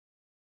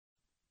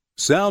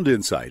Sound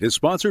Insight is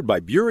sponsored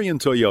by Burien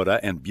Toyota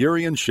and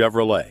Burien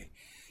Chevrolet,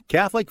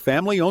 Catholic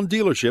family-owned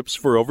dealerships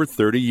for over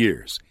 30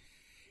 years.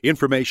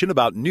 Information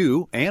about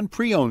new and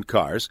pre-owned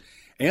cars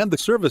and the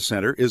service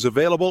center is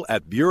available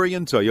at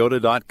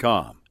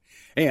BurienToyota.com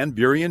and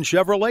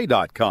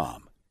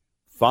BurienChevrolet.com.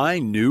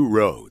 Find new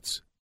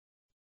roads.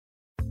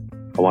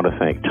 I want to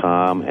thank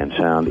Tom and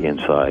Sound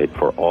Insight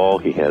for all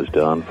he has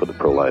done for the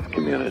pro-life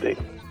community.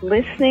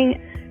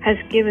 Listening has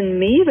given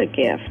me the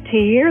gift to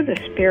hear the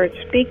Spirit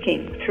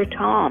speaking through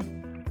Tom.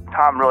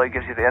 Tom really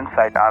gives you the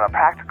insight on a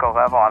practical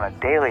level on a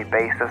daily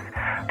basis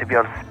to be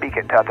able to speak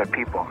it to other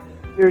people.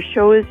 Your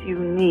show is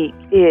unique.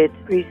 It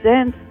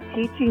presents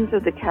teachings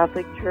of the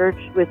Catholic Church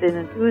with an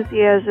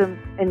enthusiasm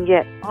and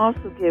yet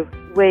also give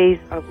ways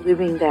of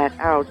living that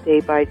out day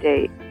by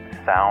day.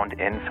 Sound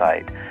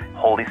Insight,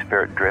 Holy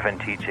Spirit-driven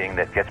teaching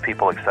that gets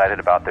people excited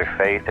about their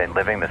faith and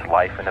living this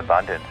life in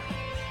abundance.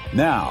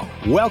 Now,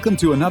 welcome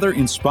to another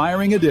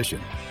inspiring edition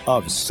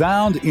of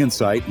Sound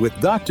Insight with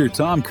Dr.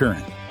 Tom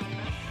Curran.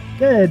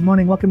 Good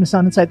morning. Welcome to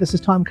Sound Insight. This is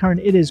Tom Curran.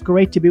 It is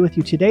great to be with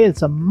you today.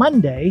 It's a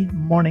Monday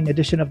morning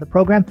edition of the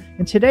program,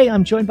 and today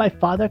I'm joined by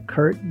Father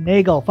Kurt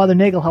Nagel. Father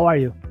Nagel, how are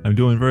you? I'm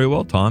doing very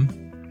well, Tom.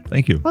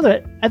 Thank you.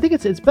 Father, I think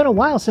it's been a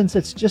while since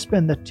it's just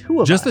been the two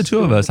of us. Just the two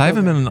of us. I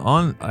haven't been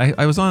on.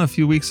 I was on a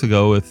few weeks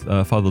ago with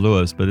Father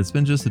Lewis, but it's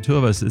been just the two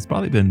of us. It's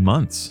probably been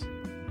months.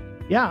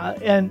 Yeah,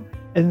 and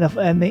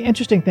the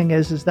interesting thing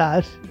is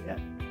that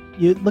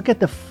you look at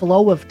the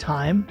flow of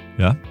time.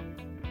 Yeah.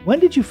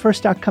 When did you first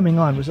start coming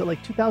on? Was it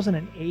like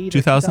 2008?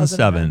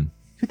 2007.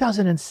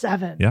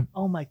 2007. Yeah.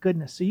 Oh my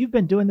goodness. So you've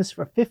been doing this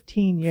for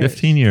 15 years.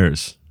 15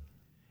 years.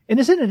 And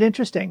isn't it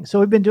interesting?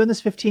 So we've been doing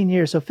this 15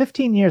 years. So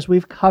 15 years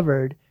we've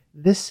covered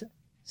this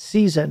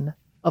season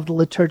of the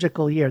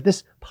liturgical year,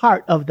 this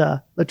part of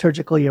the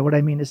liturgical year. What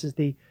I mean is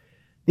the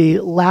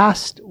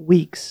last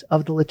weeks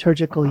of the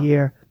liturgical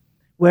year,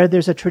 where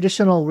there's a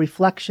traditional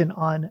reflection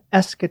on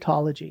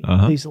eschatology,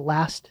 these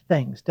last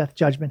things, death,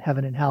 judgment,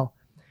 heaven, and hell.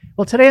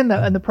 Well, today in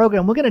the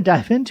program, we're going to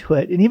dive into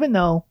it. And even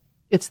though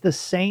it's the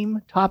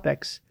same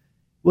topics,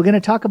 we're going to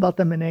talk about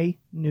them in a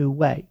new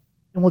way.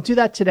 And we'll do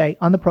that today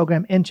on the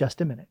program in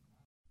just a minute.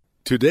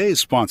 Today's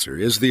sponsor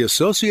is the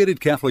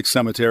Associated Catholic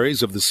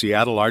Cemeteries of the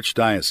Seattle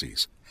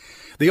Archdiocese.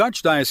 The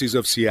Archdiocese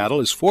of Seattle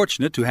is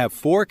fortunate to have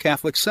 4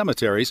 Catholic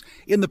cemeteries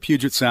in the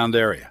Puget Sound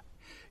area: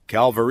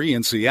 Calvary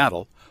in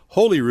Seattle,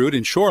 Holyrood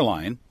in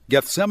Shoreline,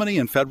 Gethsemane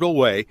in Federal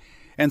Way,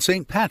 and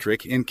St.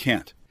 Patrick in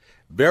Kent.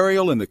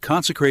 Burial in the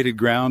consecrated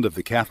ground of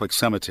the Catholic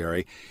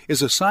cemetery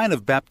is a sign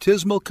of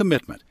baptismal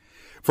commitment.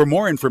 For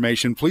more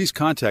information, please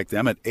contact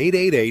them at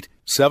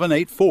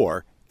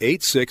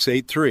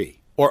 888-784-8683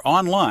 or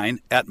online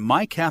at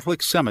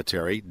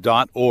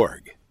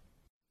mycatholiccemetery.org.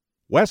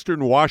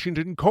 Western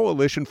Washington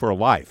Coalition for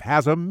Life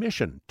has a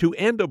mission to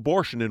end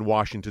abortion in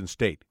Washington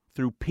state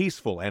through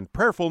peaceful and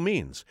prayerful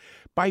means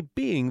by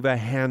being the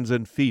hands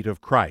and feet of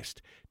Christ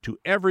to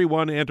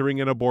everyone entering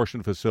an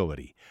abortion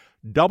facility.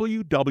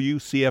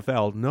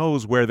 WWCFL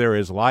knows where there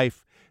is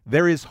life,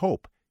 there is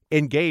hope.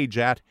 Engage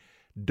at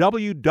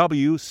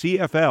wwcfl.org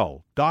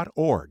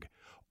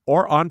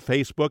or on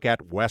Facebook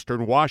at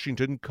Western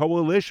Washington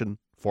Coalition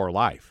for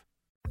Life.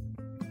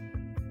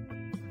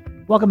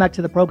 Welcome back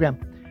to the program.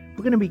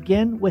 We're going to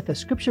begin with a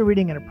scripture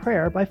reading and a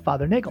prayer by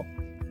Father Nagel.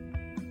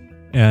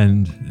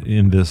 And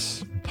in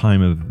this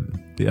time of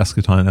the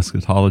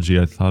eschatology,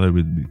 I thought I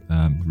would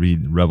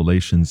read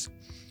Revelation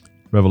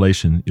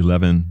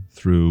 11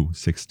 through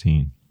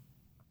 16.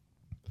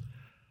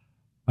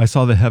 I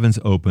saw the heavens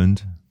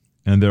opened,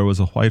 and there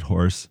was a white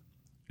horse.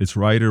 Its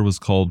rider was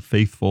called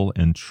Faithful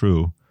and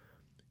True.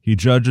 He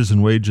judges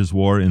and wages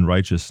war in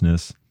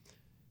righteousness.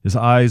 His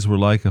eyes were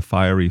like a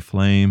fiery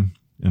flame,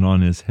 and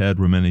on his head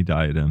were many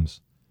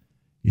diadems.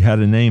 He had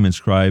a name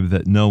inscribed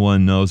that no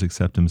one knows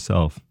except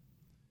himself.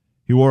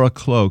 He wore a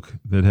cloak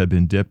that had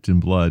been dipped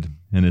in blood,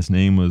 and his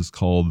name was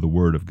called the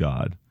Word of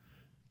God.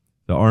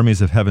 The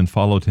armies of heaven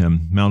followed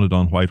him, mounted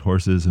on white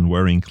horses and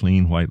wearing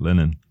clean white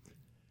linen.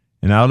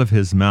 And out of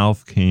his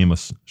mouth came a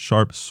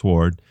sharp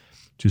sword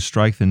to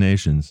strike the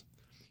nations.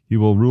 He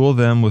will rule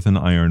them with an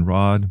iron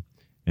rod,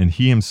 and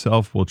he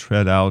himself will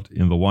tread out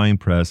in the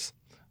winepress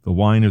the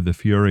wine of the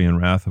fury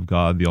and wrath of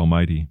God the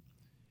Almighty.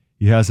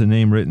 He has a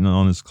name written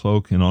on his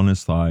cloak and on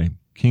his thigh,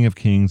 King of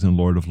Kings and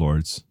Lord of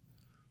Lords.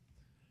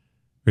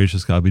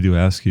 Gracious God, we do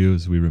ask you,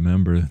 as we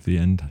remember the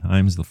end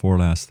times, the 4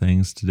 last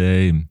things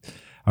today,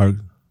 our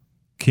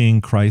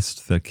King,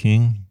 Christ the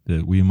King,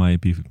 that we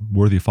might be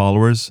worthy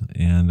followers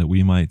and that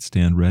we might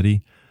stand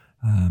ready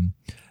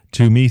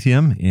to meet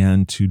him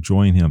and to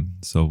join him.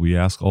 So we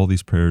ask all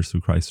these prayers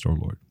through Christ our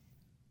Lord.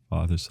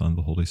 Father, Son,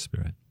 the Holy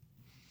Spirit.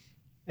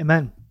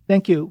 Amen.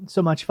 Thank you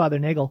so much, Father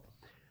Nagel.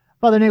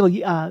 Father Nagel,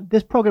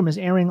 this program is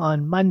airing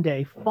on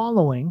Monday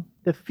following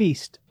the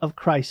Feast of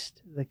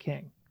Christ the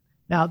King.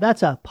 Now,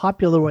 that's a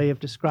popular way of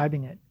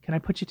describing it. Can I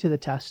put you to the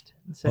test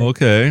and say,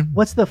 okay,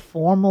 what's the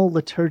formal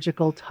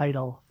liturgical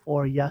title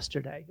for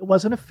yesterday? It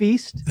wasn't a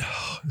feast.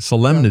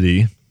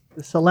 Solemnity.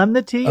 The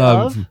solemnity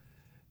of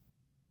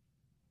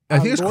I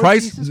think it's Lord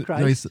Christ, Jesus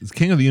Christ,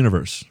 King of the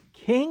universe.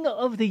 King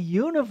of the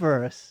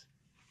Universe.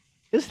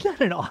 Isn't that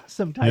an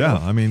awesome title? Yeah,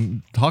 I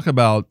mean, talk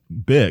about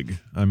big.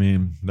 I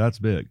mean, that's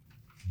big.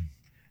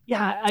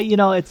 Yeah,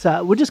 it's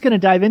we're just going to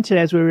dive into it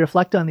as we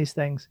reflect on these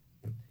things.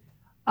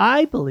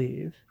 I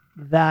believe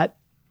that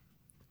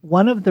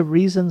one of the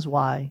reasons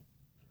why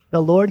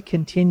the Lord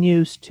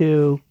continues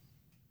to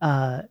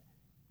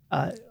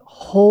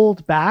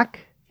hold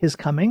back his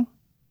coming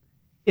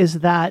is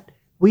that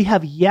we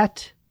have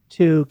yet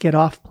to get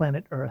off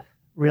planet Earth,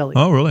 really.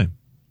 Oh, really?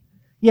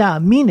 Yeah,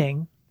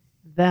 meaning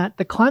that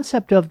the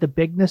concept of the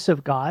bigness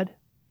of God,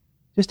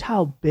 just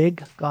how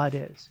big God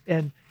is,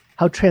 and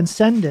how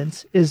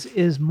transcendence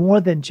is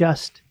more than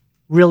just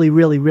really,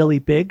 really, really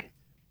big,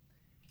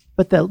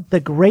 but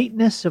the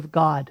greatness of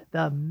God,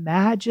 the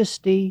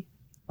majesty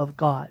of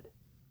God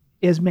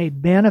is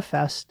made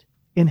manifest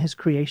in his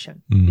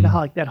creation. Mm-hmm. You know how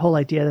like that whole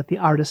idea that the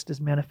artist is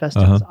manifest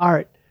in his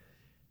art,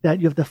 that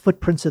you have the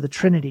footprints of the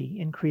Trinity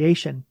in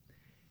creation,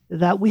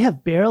 that we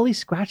have barely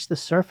scratched the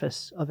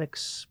surface of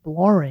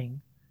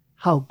exploring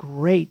how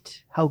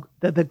great, how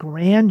the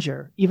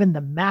grandeur, even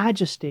the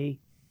majesty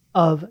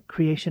of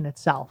creation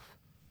itself.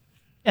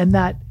 And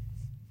that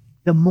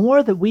the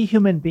more that we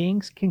human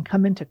beings can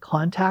come into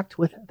contact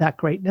with that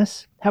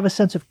greatness, have a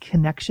sense of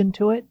connection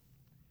to it,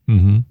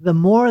 the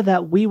more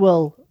that we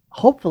will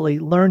hopefully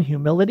learn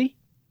humility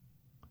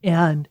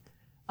and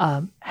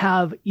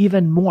have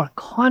even more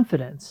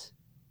confidence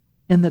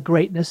in the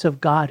greatness of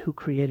God who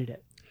created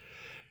it.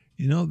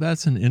 You know,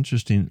 that's an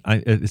interesting.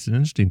 It's an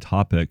interesting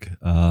topic.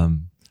 I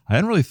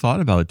hadn't really thought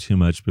about it too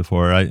much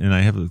before. And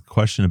I have a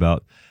question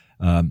about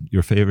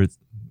your favorite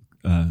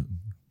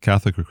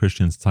Catholic or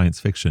Christian science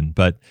fiction.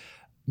 But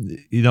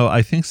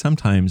I think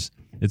sometimes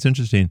it's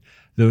interesting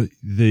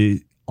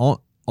the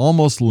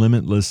almost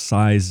limitless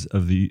size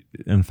of the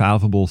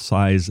unfathomable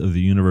size of the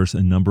universe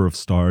and number of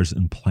stars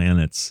and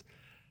planets.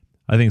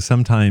 I think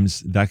sometimes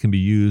that can be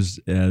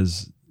used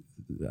as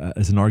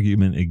an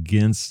argument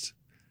against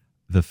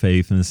the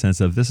faith in the sense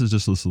of this is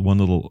just this one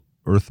little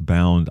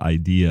earthbound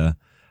idea.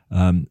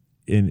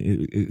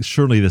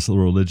 Surely this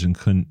religion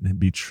couldn't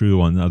be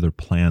true on other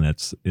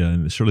planets.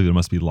 And surely there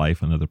must be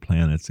life on other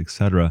planets,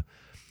 etc.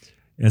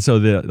 And so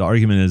the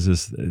argument is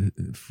this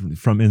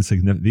from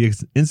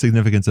the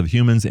insignificance of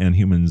humans and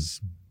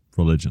humans'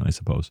 religion, I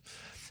suppose,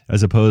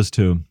 as opposed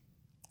to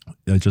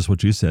just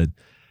what you said.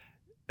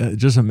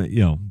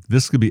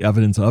 This could be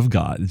evidence of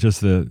God.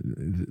 Just the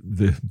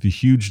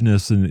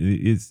hugeness, and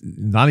it's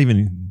not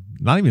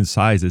even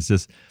size. It's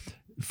just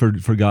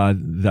for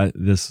God that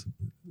this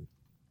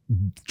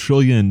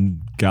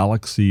trillion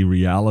galaxy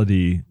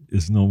reality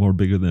is no more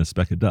bigger than a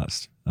speck of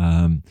dust.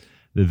 That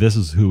this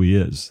is who He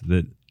is.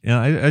 And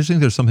I just think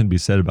there's something to be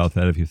said about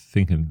that if you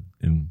think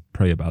and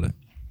pray about it.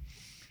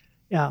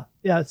 Yeah.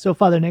 So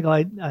Father Nagel,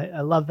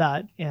 I love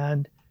that.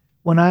 And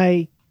when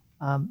I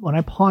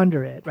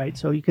ponder it, right?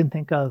 So you can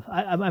think of,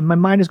 my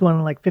mind is going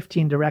in like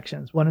 15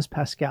 directions. One is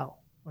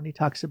Pascal, when he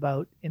talks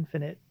about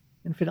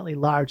infinitely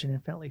large and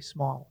infinitely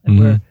small,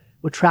 and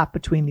we're trapped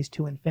between these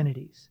two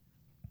infinities.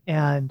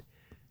 And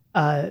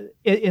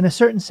in a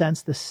certain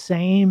sense,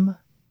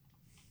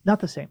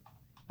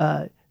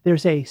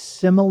 there's a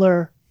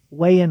similar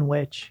way in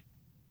which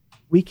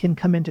we can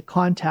come into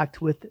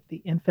contact with the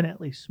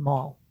infinitely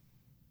small,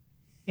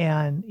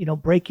 and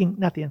breaking,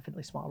 not the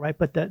infinitely small, right,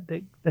 but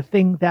the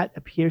thing that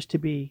appears to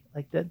be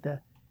like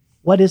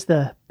what is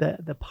the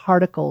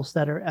particles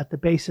that are at the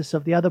basis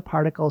of the other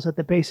particles at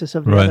the basis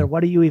of the other.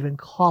 What do you even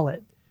call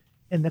it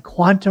in the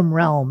quantum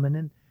realm,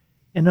 and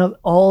in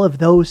all of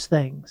those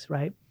things,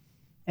 right?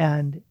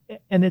 And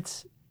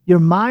it's, your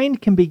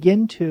mind can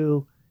begin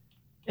to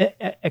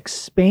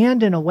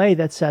expand in a way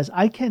that says,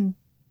 I can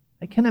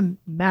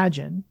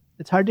imagine.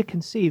 It's hard to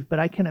conceive, but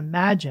I can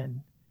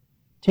imagine.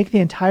 Take the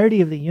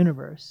entirety of the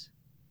universe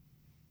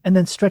and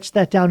then stretch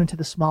that down into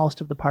the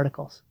smallest of the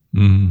particles.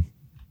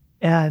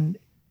 And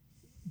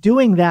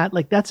doing that,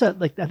 I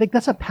think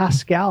that's a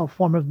Pascal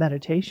form of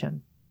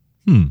meditation.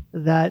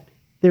 That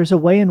there's a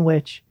way in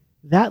which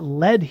that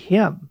led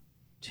him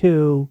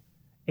to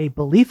a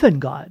belief in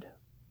God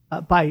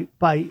by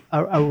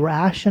a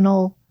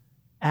rational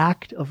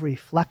act of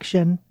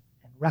reflection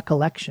and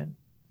recollection.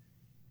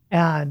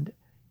 And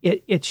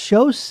it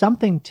shows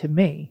something to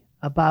me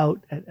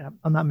about,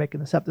 I'm not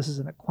making this up, this is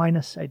an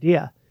Aquinas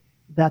idea,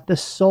 that the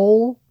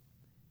soul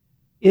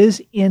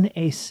is in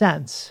a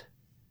sense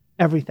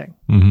everything.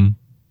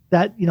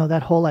 That,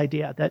 that whole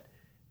idea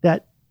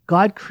that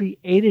God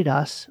created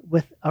us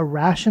with a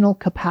rational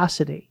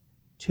capacity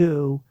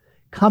to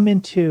come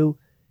into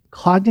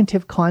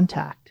cognitive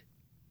contact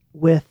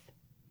with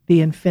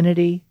the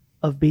infinity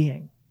of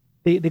being,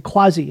 the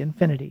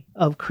quasi-infinity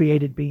of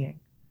created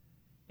being.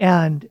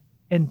 And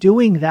in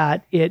doing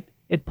that,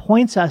 it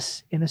points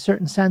us, in a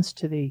certain sense,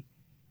 to the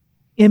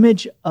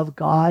image of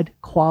God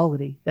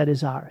quality that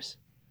is ours.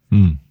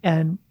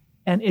 And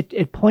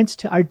it points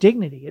to our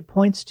dignity. It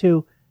points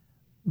to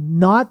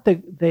not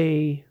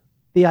the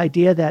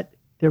idea that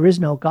there is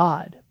no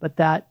God, but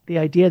that the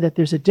idea that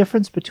there's a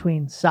difference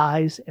between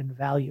size and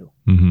value.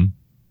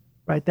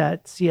 Right?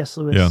 That C.S.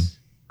 Lewis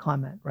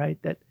comment, right?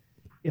 That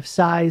if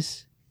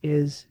size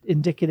is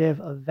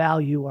indicative of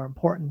value or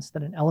importance,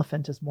 then an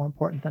elephant is more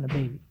important than a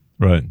baby.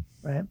 Right.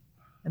 Right.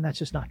 And that's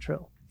just not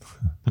true.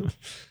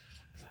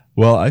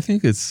 Well, I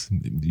think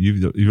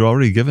you've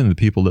already given the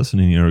people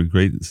listening a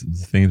great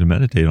thing to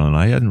meditate on.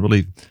 I hadn't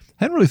really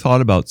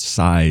thought about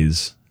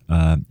size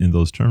in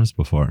those terms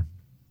before.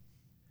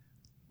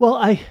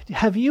 Well,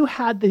 have you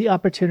had the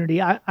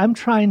opportunity? I'm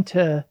trying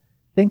to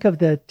think of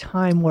the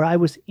time where I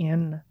was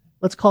in,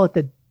 let's call it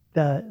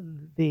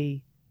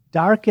the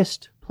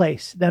darkest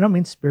place. I don't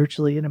mean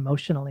spiritually and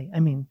emotionally. I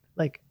mean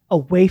like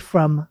away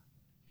from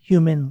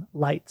human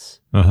lights,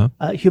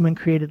 human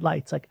created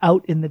lights, like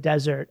out in the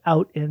desert,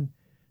 out in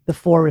the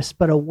forest,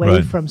 but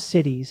away from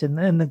cities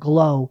and the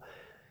glow.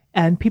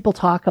 And people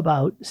talk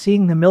about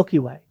seeing the Milky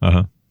Way,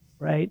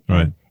 right?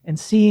 And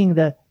seeing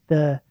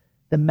the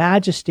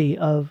majesty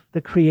of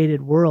the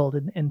created world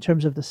in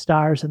terms of the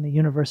stars and the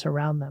universe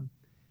around them.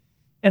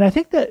 And I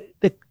think that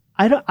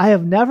I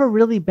have never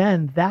really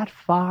been that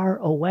far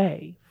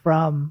away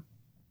from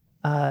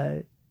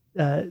the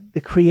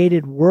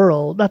created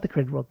world, not the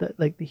created world,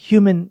 like the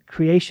human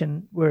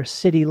creation, where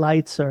city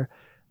lights or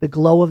the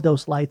glow of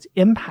those lights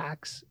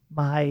impacts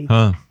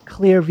my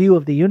clear view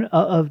of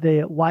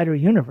the wider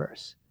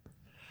universe.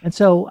 And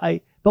so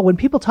but when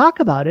people talk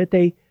about it,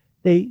 they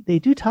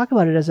do talk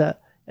about it as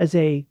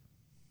a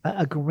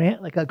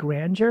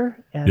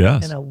grandeur and,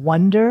 and a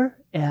wonder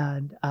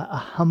and a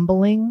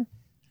humbling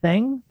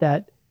thing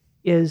that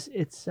is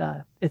it's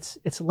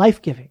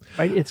life-giving,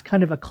 right? It's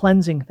kind of a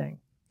cleansing thing.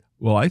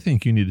 Well, I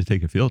think you need to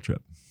take a field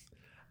trip.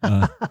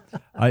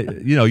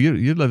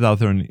 You live out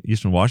there in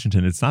Eastern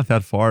Washington. It's not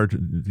that far to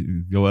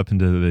go up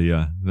into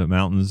the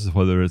mountains,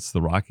 whether it's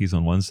the Rockies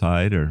on one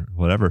side or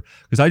whatever.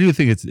 Because I do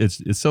think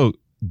it's so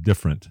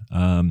different.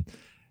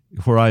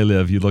 Where I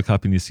live, you look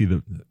up and you see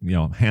the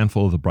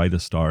handful of the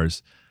brightest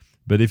stars.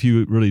 But if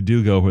you really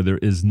do go where there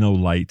is no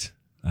light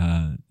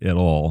at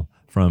all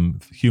from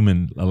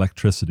human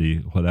electricity,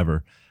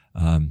 whatever,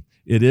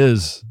 it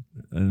is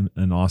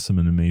an awesome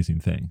and amazing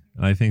thing.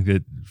 And I think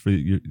that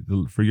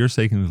for your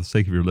sake and the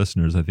sake of your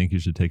listeners, I think you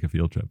should take a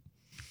field trip.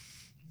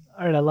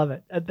 All right, I love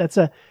it. That's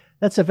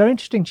a very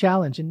interesting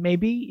challenge. And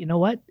maybe, you know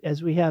what,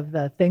 as we have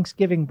the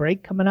Thanksgiving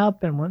break coming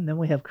up and then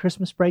we have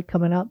Christmas break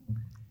coming up,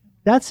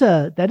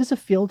 that is a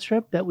field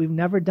trip that we've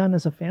never done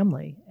as a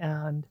family.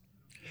 And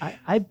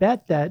I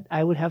bet that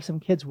I would have some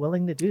kids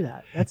willing to do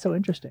that. That's so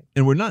interesting.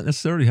 And we're not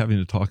necessarily having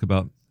to talk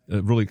about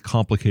a really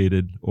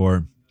complicated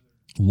or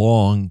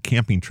long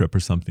camping trip or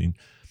something,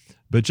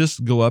 but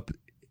just go up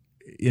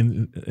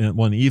in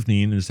one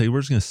evening and say, we're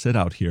just going to sit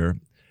out here.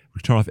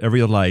 We turn off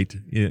every light.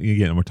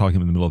 Again, we're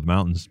talking in the middle of the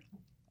mountains,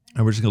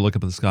 and we're just going to look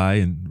up at the sky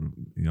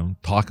and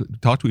talk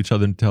to each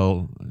other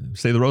until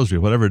say the rosary,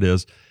 whatever it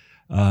is,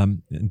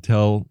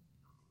 until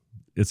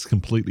it's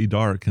completely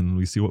dark and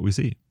we see what we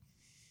see.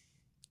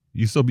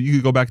 You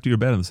could go back to your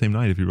bed on the same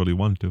night if you really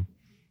wanted to.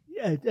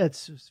 Yeah,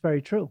 it's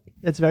very true.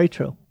 It's very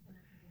true.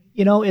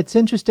 It's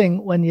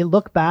interesting when you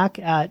look back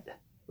at,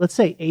 let's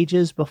say,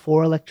 ages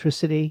before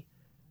electricity,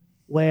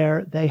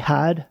 where they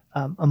had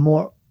a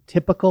more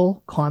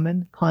typical,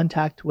 common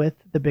contact with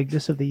the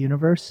bigness of the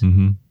universe,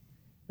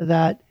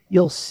 that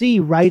you'll see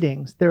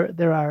writings.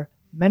 There are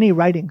many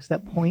writings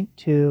that point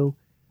to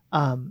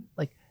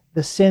like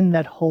the sin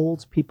that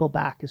holds people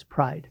back is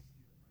pride.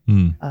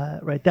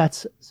 Right?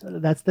 That's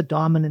the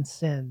dominant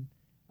sin,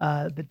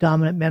 the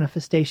dominant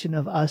manifestation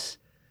of us.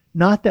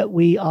 Not that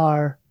we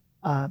are,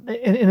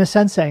 in a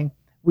sense, saying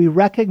we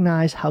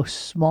recognize how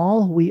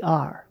small we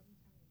are,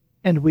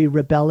 and we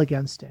rebel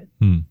against it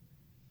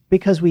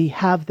because we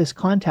have this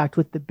contact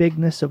with the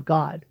bigness of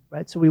God.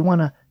 Right? So we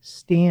want to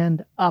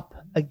stand up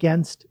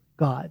against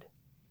God.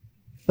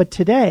 But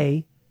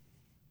today,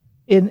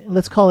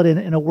 let's call it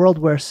in a world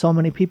where so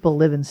many people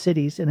live in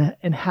cities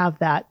and have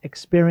that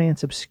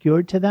experience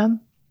obscured to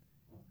them,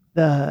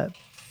 the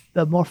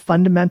more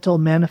fundamental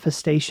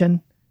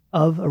manifestation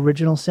of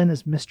original sin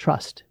is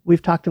mistrust.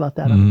 We've talked about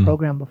that on the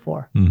program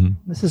before.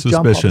 This is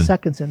John Paul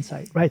II's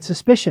insight, right?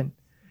 Suspicion.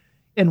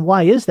 And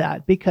why is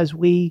that? Because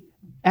we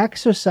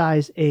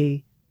exercise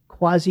a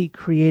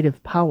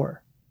quasi-creative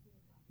power,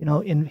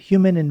 in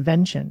human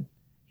invention,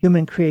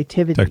 human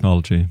creativity.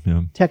 Technology,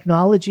 yeah.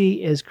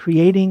 Technology is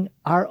creating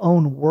our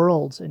own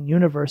worlds and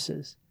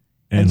universes.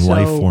 And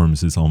life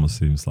forms, it almost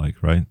seems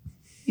like, right?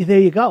 There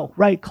you go,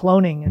 right?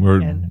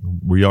 Cloning.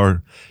 We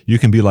are, you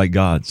can be like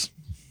gods.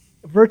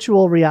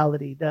 Virtual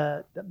reality,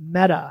 the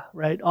meta,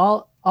 right?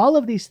 All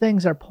of these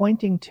things are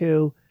pointing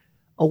to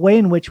a way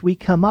in which we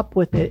come up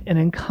with an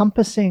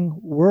encompassing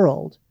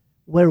world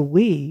where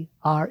we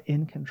are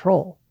in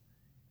control.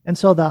 And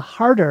so the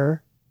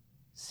harder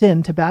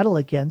sin to battle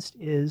against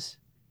is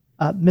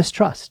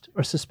mistrust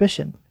or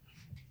suspicion,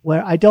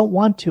 where I don't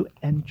want to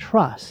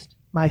entrust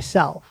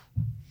myself.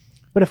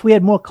 But if we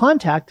had more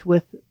contact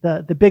with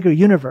the bigger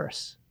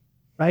universe,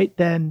 right,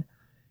 then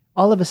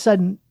all of a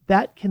sudden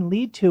that can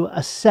lead to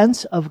a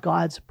sense of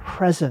God's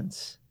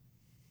presence,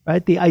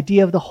 right? The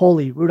idea of the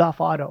holy,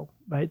 Rudolf Otto,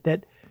 right?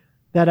 That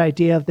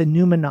idea of the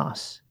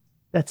numenos,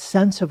 that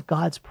sense of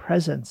God's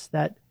presence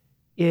that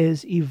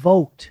is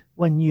evoked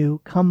when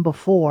you come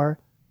before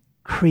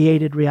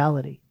created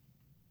reality,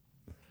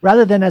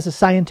 rather than as a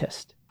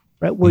scientist,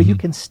 right? Where you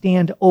can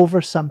stand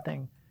over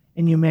something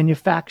and you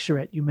manufacture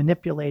it, you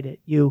manipulate it,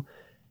 you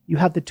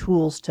have the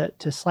tools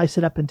to slice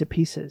it up into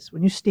pieces.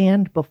 When you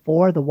stand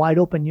before the wide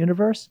open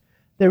universe,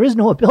 there is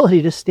no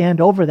ability to stand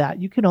over that.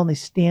 You can only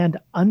stand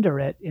under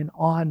it in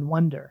awe and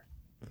wonder.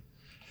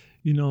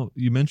 You know,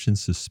 you mentioned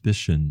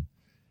suspicion,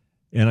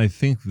 and I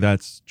think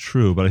that's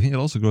true, but I think it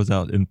also goes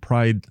out in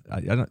pride.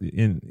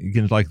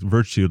 Again, like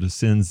virtue, the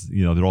sins,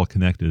 you know, they're all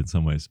connected in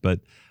some ways. But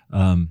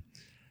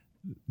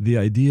the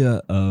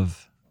idea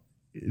of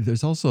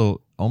there's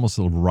also almost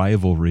a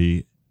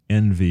rivalry,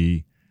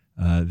 envy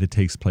that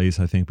takes place,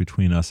 I think,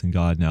 between us and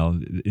God now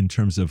in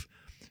terms of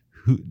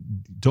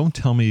don't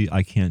tell me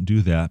I can't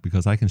do that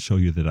because I can show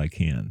you that I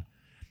can.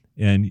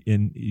 And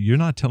you're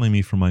not telling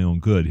me for my own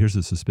good. Here's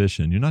the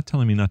suspicion. You're not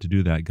telling me not to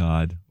do that,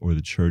 God, or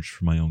the church,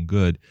 for my own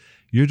good.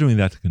 You're doing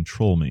that to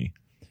control me.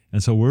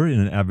 And so we're in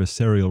an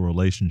adversarial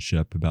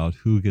relationship about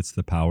who gets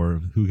the power,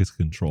 who gets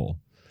control.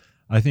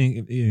 I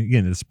think,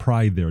 again, there's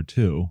pride there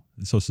too.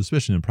 So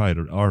suspicion and pride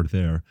are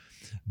there.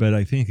 But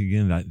I think,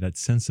 again, that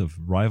sense of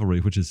rivalry,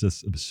 which is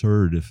just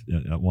absurd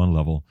at one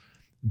level.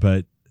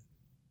 But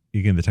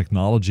again, the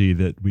technology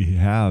that we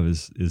have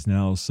is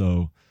now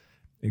so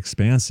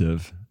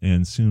expansive,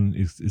 and soon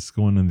it's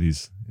going in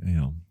these, you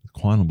know,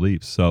 quantum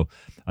leaps. So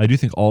I do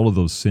think all of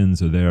those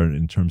sins are there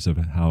in terms of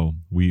how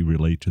we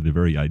relate to the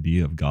very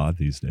idea of God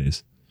these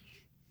days.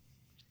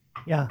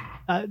 Yeah,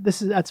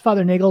 that's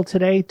Father Nagel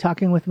today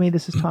talking with me.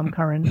 This is Tom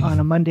Curran on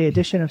a Monday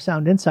edition of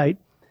Sound Insight,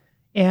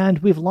 and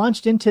we've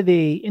launched into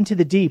the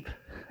deep,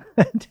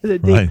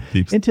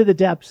 into the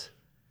depths,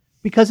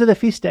 because of the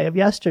feast day of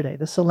yesterday,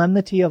 the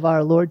solemnity of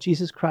our Lord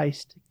Jesus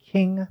Christ,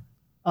 King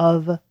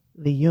of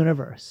the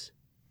universe.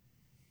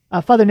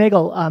 Father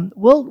Nagel,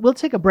 we'll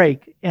take a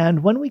break,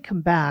 and when we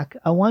come back,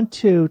 I want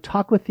to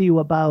talk with you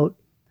about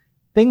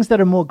things that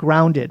are more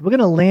grounded. We're going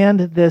to land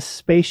this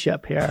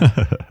spaceship here.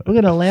 We're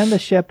going to land the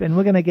ship, and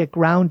we're going to get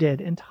grounded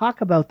and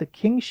talk about the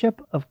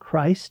kingship of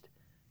Christ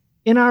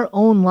in our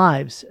own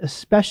lives,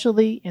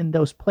 especially in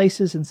those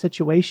places and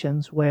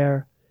situations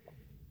where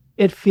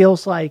it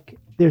feels like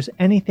there's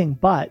anything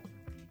but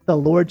the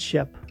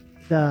lordship,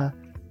 the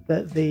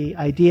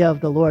idea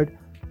of the Lord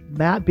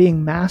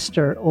being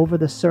master over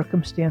the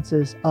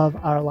circumstances of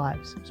our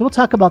lives. So we'll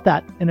talk about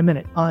that in a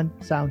minute on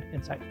Sound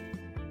Insight.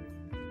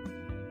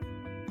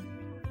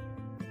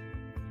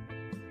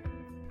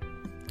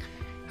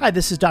 Hi,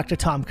 this is Dr.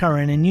 Tom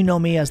Curran, and you know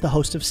me as the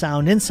host of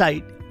Sound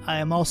Insight. I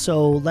am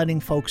also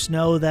letting folks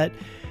know that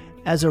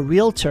as a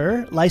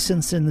realtor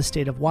licensed in the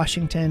state of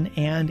Washington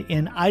and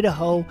in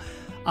Idaho,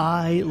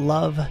 I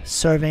love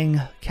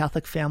serving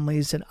Catholic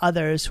families and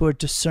others who are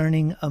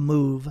discerning a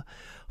move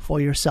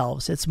for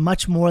yourselves. It's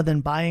much more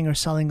than buying or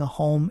selling a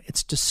home.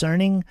 It's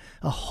discerning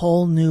a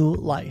whole new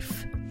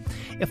life.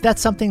 If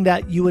that's something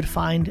that you would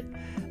find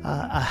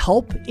a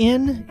help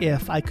in,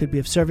 if I could be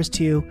of service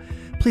to you,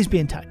 please be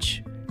in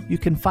touch. You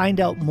can find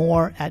out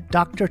more at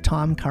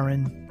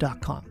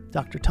drtomcurran.com.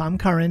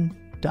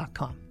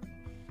 drtomcurran.com.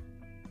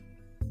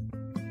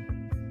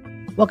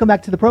 Welcome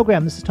back to the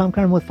program. This is Tom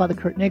Curran with Father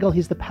Kurt Nagel.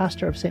 He's the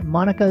pastor of St.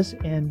 Monica's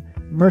in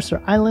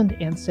Mercer Island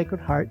and Sacred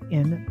Heart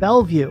in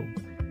Bellevue.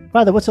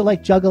 Father, what's it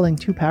like juggling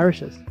two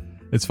parishes?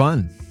 It's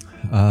fun.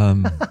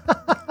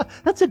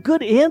 That's a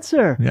good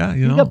answer. Yeah,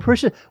 you know. Got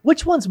parishes.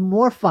 Which one's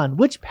more fun?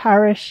 Which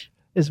parish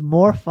is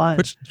more fun?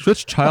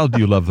 Which child do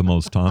you love the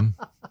most, Tom?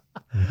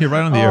 You're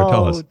right on the air.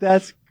 Tell us. Oh,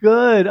 that's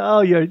good.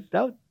 Oh,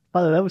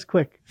 Father, that was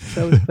quick.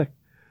 That was quick.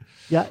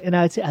 Yeah, and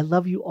I'd say, I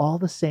love you all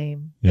the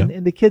same. Yeah.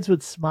 And the kids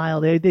would smile.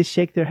 They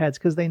shake their heads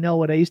because they know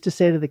what I used to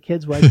say to the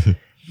kids was,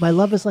 my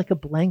love is like a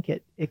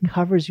blanket. It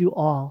covers you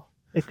all.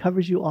 It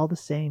covers you all the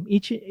same,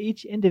 each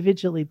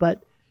individually,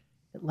 but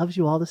it loves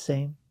you all the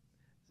same.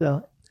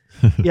 So,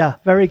 yeah,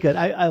 very good.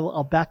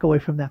 I'll back away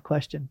from that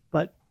question.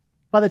 But,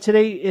 Father,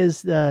 today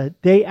is the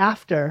day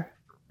after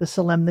the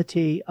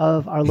solemnity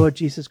of our Lord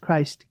Jesus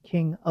Christ,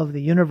 King of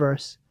the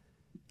universe.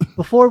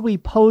 Before we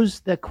pose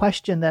the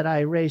question that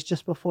I raised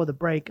just before the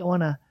break, I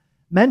want to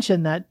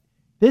mention that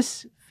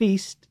this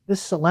feast,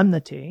 this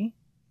solemnity,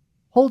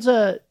 holds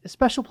a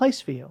special place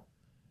for you.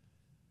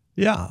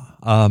 Yeah,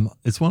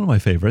 it's one of my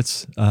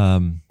favorites.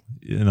 And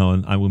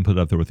I wouldn't put it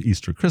up there with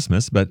Easter,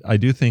 Christmas, but I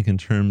do think in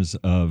terms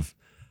of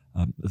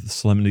the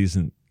solemnities,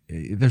 and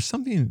there's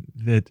something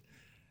that,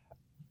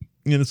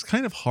 it's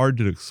kind of hard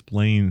to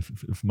explain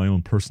my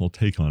own personal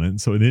take on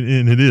it. So,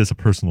 and it is a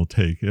personal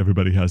take.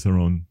 Everybody has their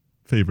own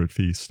favorite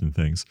feasts and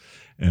things,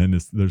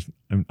 and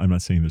I'm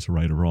not saying there's a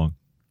right or wrong,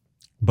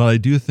 but I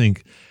do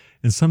think,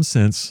 in some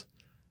sense,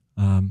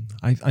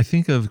 I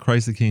think of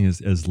Christ the King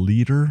as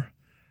leader,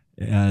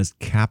 as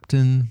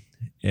captain,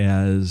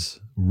 as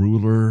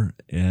ruler,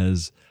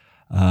 as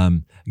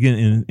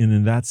again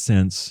in that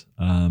sense,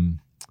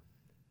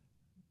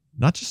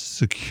 not just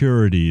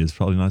security is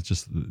probably not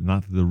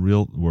the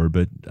real word,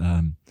 but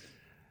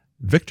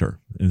victor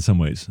in some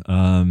ways.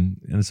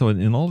 And so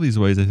in all these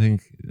ways, I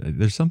think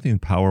there's something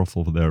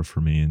powerful there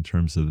for me in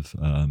terms of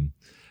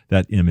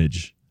that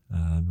image.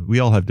 We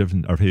all have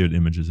our favorite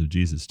images of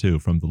Jesus too,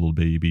 from the little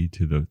baby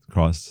to the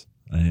cross.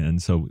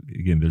 And so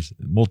again, there's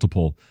a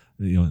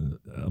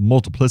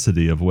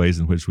multiplicity of ways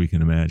in which we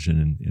can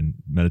imagine and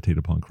meditate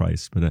upon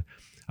Christ. But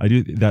I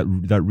do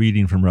that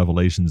reading from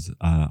Revelations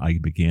I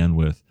began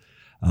with.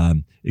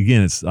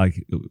 Again, it's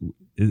like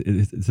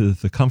it's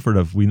the comfort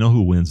of we know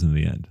who wins in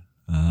the end,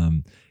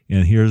 and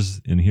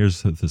here's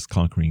what this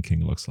conquering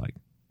king looks like.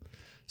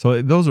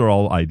 So those are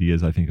all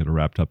ideas I think that are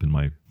wrapped up in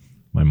my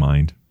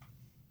mind.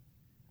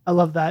 I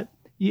love that.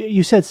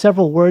 You said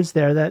several words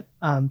there that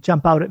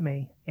jump out at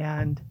me,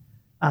 and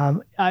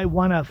I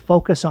want to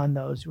focus on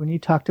those. When you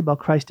talked about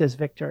Christ as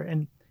victor,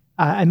 and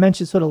I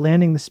mentioned sort of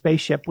landing the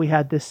spaceship, we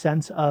had this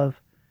sense of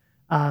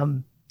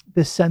the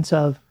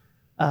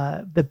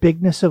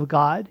bigness of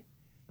God,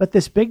 but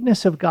this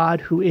bigness of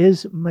God who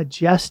is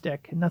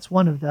majestic, and that's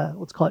one of the,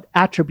 let's call it,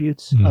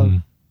 attributes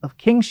of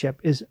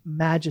kingship, is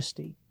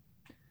majesty.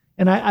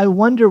 And I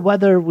wonder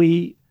whether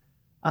we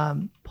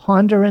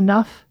ponder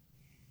enough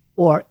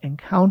or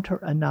encounter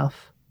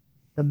enough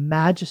the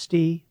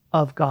majesty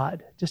of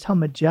God, just how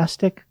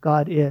majestic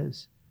God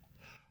is,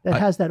 that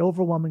has that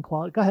overwhelming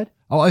quality. Go ahead.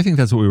 Oh, I think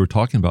that's what we were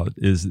talking about.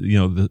 Is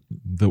the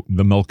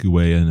Milky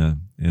Way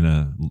in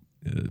a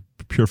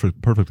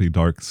perfectly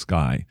dark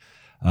sky.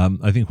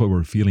 I think what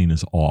we're feeling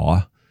is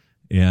awe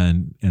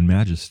and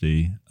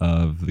majesty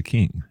of the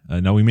King.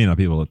 Now we may not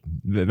be able to.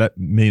 That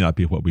may not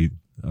be what we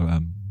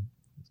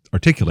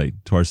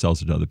articulate to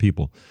ourselves or to other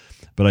people,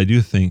 but I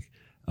do think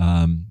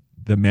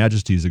that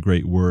majesty is a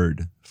great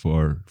word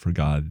for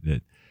God.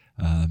 That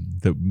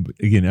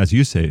again, as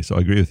you say, so I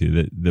agree with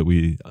you that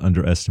we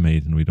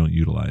underestimate and we don't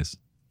utilize.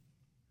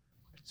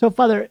 So,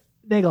 Father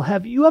Nagel,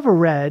 have you ever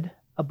read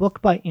a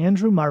book by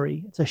Andrew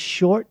Murray? It's a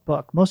short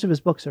book. Most of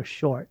his books are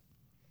short,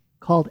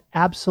 called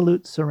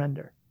Absolute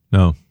Surrender.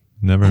 No,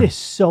 never. It is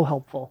so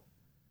helpful.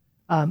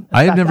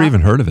 I had never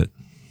even heard of it.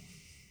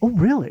 Oh,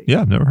 really?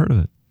 Yeah, I've never heard of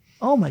it.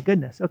 Oh, my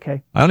goodness.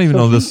 Okay. I don't even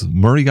know who this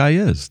Murray guy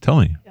is. Tell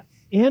me.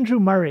 Andrew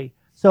Murray.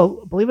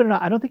 So, believe it or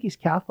not, I don't think he's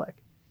Catholic.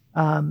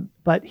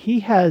 But he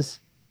has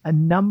a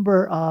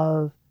number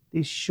of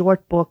these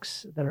short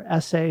books that are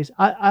essays.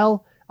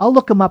 I'll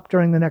look them up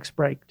during the next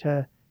break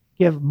to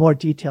give more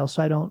details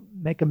so I don't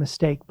make a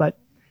mistake. But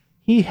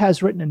he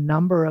has written a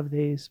number of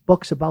these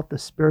books about the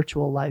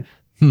spiritual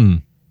life.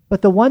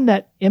 But the one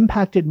that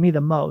impacted me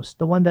the most,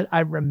 the one that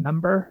I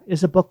remember,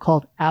 is a book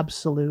called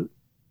Absolute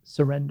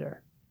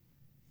Surrender.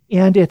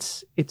 And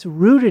it's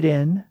rooted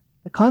in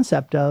the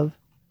concept of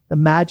the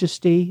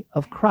majesty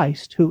of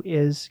Christ, who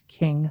is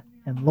King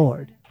and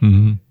Lord.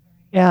 Mm-hmm.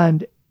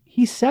 And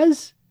he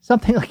says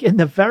something like in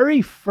the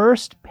very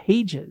first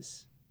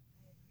pages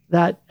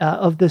that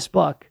of this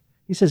book,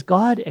 he says,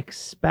 God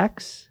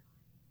expects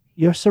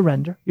your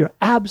surrender, your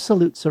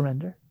absolute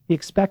surrender. He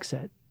expects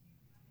it.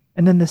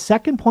 And then the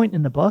second point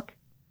in the book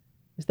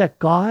is that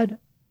God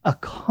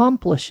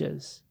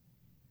accomplishes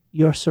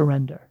your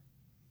surrender.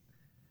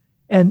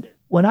 And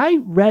when I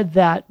read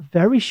that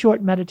very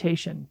short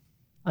meditation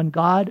on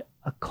God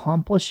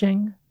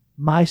accomplishing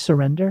my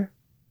surrender,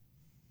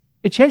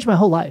 it changed my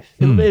whole life.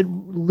 It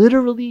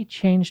literally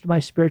changed my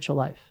spiritual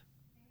life.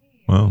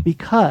 Wow.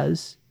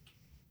 Because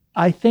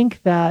I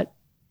think that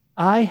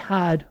I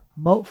had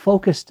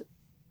focused,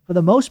 for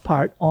the most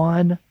part,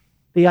 on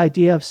the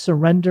idea of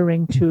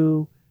surrendering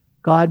to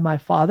God, my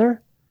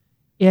Father,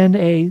 in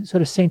a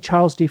sort of St.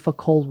 Charles de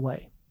Foucauld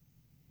way,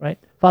 right?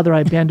 Father,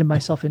 I abandon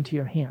myself into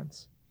your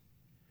hands.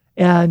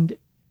 And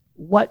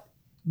what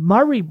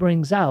Murray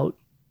brings out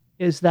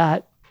is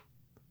that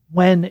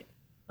when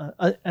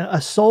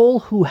a soul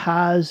who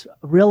has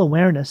real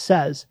awareness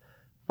says,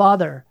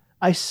 Father,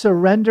 I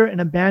surrender and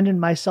abandon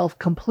myself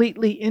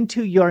completely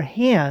into your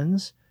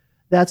hands,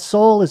 that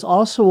soul is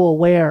also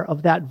aware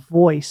of that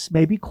voice,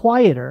 maybe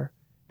quieter,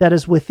 that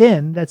is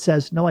within that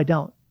says, no, I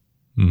don't.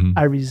 Mm-hmm.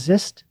 I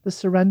resist the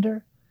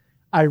surrender.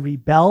 I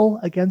rebel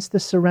against the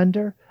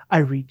surrender. I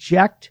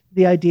reject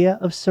the idea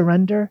of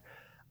surrender.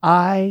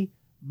 I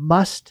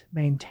must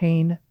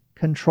maintain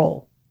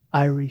control.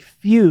 I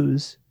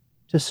refuse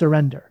to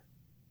surrender.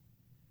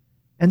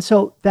 And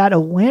so that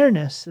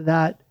awareness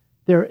that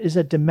there is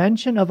a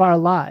dimension of our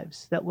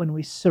lives that when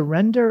we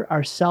surrender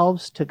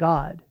ourselves to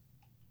God,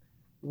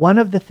 one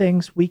of the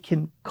things we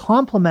can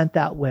complement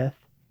that with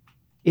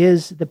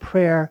is the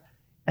prayer,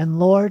 and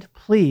Lord,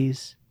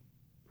 please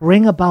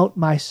bring about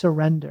my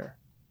surrender,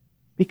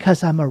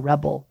 because I'm a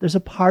rebel. There's a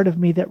part of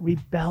me that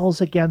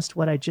rebels against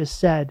what I just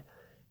said.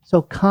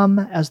 So come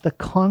as the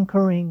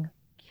conquering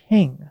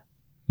King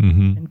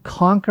and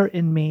conquer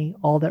in me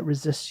all that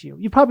resists you.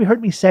 You've probably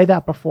heard me say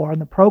that before on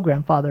the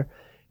program, Father.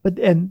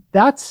 And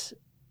that's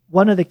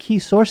one of the key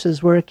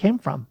sources where it came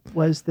from,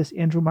 was this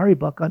Andrew Murray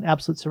book on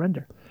absolute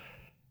surrender.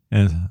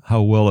 And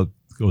how well it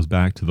goes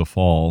back to the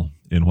fall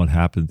and what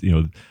happens,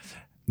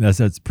 as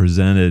that's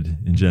presented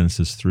in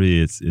Genesis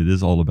 3, it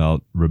is all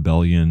about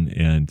rebellion,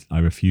 and I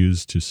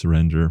refuse to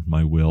surrender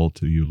my will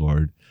to you,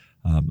 Lord.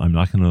 I'm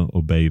not going to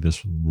obey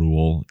this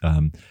rule.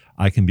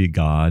 I can be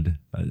God.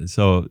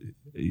 So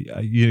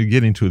you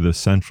get into the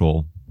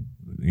central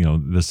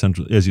the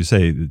central, as you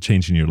say, the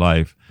changing your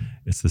life.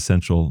 It's the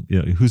central.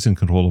 Who's in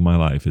control of my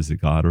life? Is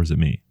it God or is it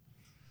me?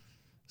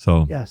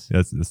 So yes,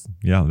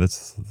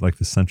 that's like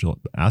the central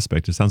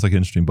aspect. It sounds like an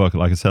interesting book.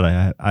 Like I said,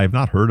 I have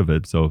not heard of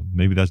it, so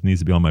maybe that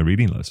needs to be on my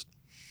reading list.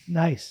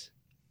 Nice.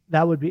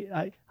 That would be.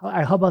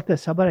 How about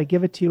this? How about I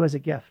give it to you as a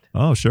gift?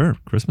 Oh, sure.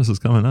 Christmas is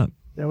coming up.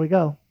 There we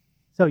go.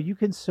 So you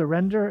can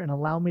surrender and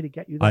allow me to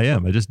get you that. I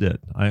am. I just did.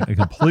 I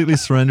completely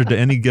surrendered to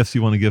any gifts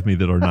you want to give me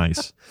that are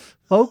nice.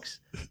 Folks,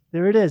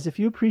 there it is. If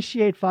you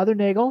appreciate Father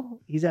Nagel,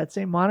 he's at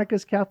St.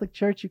 Monica's Catholic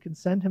Church. You can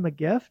send him a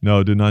gift.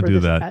 No, do not do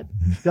that.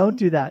 Don't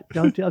do that.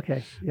 Don't do.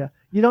 Okay. Yeah.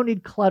 You don't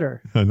need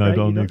clutter. No, right? I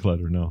don't need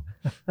clutter. No.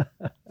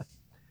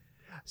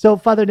 So,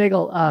 Father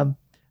Nagel,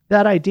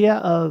 that idea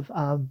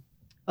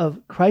of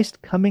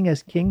Christ coming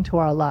as King to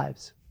our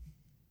lives,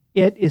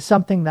 it is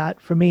something that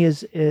for me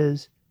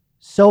is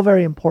so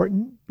very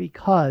important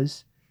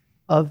because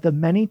of the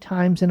many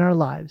times in our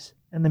lives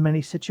and the many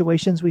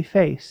situations we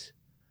face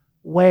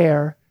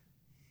where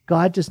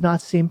God does not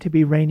seem to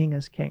be reigning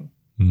as King,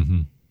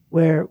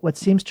 where what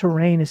seems to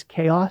reign is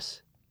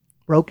chaos,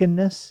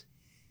 brokenness,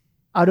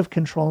 out of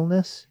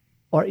controlness,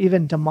 or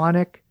even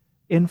demonic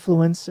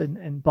influence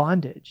and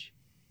bondage.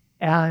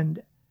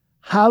 And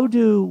how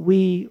do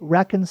we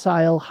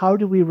reconcile, how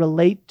do we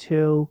relate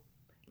to,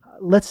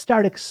 let's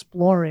start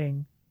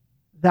exploring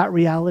that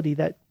reality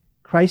that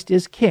Christ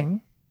is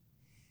King,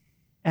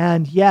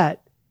 and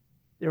yet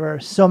there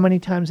are so many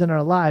times in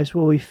our lives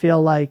where we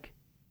feel like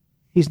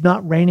he's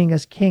not reigning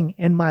as King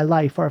in my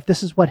life, or if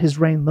this is what his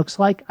reign looks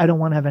like, I don't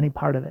want to have any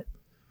part of it.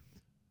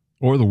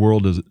 Or the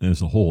world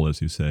as a whole,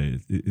 as you say.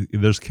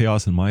 There's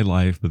chaos in my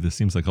life, but it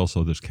seems like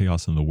also there's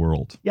chaos in the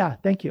world. Yeah,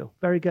 thank you.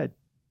 Very good.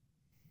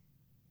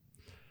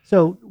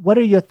 So what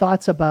are your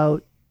thoughts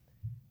about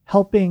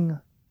helping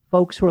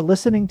folks who are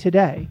listening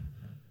today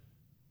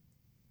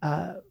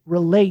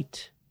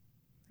relate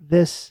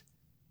this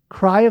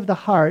cry of the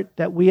heart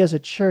that we as a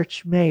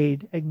church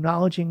made,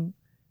 acknowledging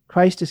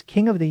Christ as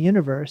King of the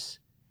universe,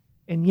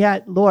 and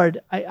yet, Lord,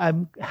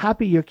 I'm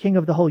happy you're King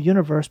of the whole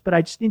universe, but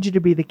I just need you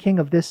to be the King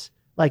of this,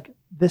 like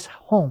this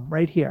home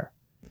right here,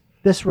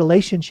 this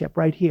relationship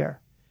right here,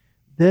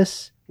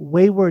 this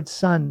wayward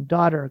son,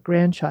 daughter,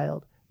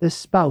 grandchild, this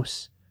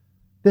spouse,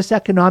 this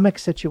economic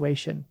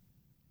situation.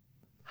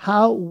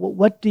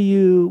 What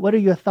are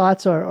your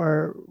thoughts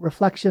or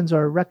reflections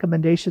or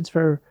recommendations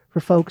for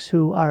folks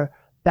who are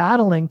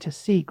battling to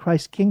see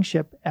Christ's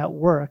kingship at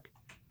work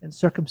in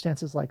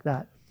circumstances like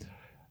that?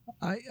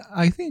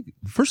 I think,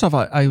 first off,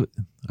 I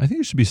think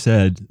it should be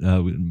said,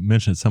 we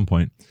mentioned at some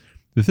point,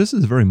 that this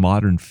is a very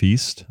modern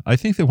feast. I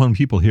think that when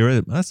people hear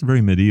it, that's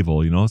very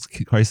medieval. It's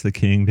Christ the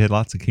King. They had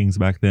lots of kings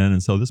back then,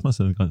 and so this must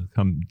have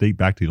date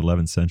back to the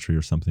 11th century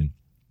or something.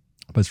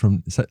 But it's from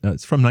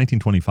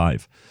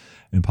 1925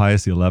 in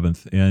Pius XI,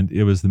 and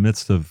it was the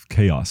midst of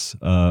chaos.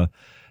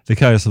 The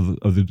chaos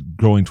of the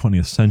growing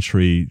 20th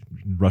century,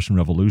 Russian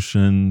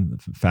Revolution,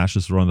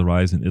 fascists were on the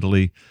rise in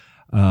Italy,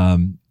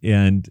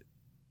 and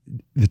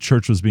the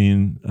church was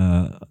being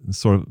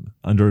sort of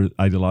under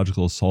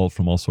ideological assault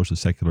from all sorts of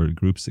secular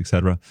groups,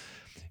 etc.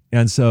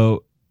 And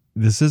so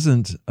this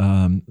isn't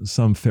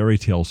some fairy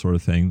tale sort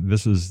of thing.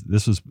 This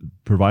was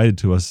provided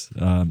to us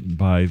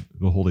by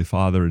the Holy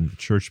Father and the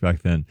church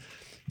back then,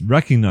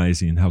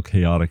 recognizing how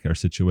chaotic our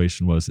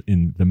situation was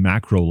in the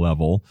macro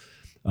level,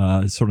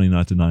 certainly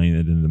not denying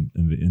it in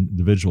the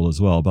individual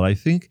as well. But I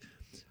think,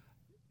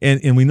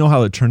 and we know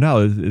how it turned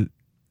out.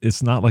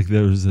 It's not like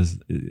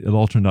it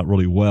all turned out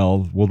really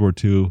well. World War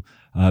II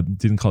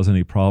didn't cause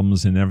any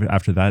problems, and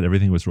after that,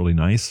 everything was really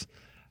nice.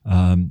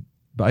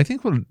 But I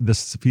think what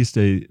this feast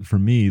day for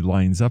me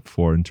lines up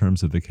for in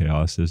terms of the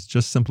chaos is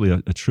just simply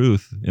a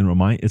truth.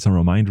 It's a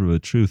reminder of a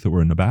truth that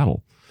we're in a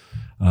battle.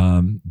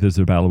 There's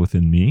a battle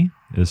within me,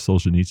 as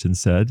Solzhenitsyn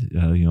said.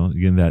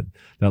 Again,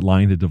 that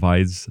line that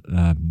divides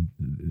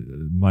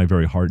my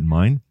very heart and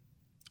mind.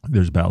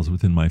 There's battles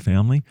within my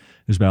family.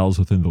 There's battles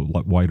within the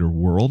wider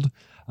world.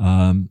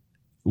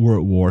 We're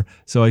at war.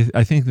 So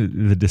I think that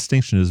the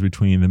distinction is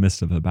between the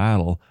midst of a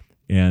battle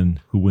and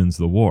who wins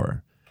the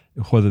war,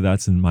 whether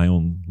that's in my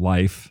own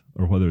life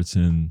or whether it's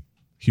in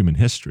human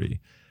history.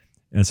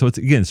 And so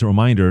it's a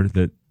reminder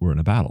that we're in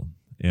a battle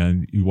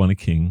and you want a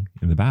king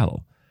in the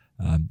battle.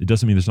 It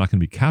doesn't mean there's not going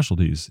to be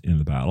casualties in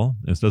the battle.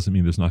 It doesn't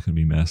mean there's not going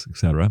to be mess,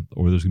 etc.,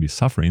 or there's going to be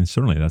suffering.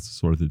 Certainly, that's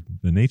sort of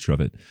the nature of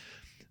it.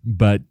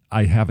 But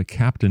I have a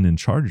captain in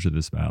charge of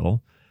this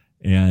battle,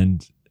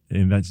 and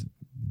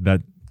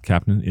that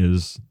captain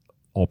is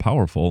all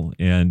powerful.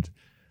 And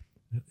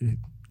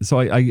so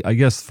I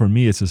guess for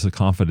me, it's just a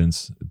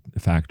confidence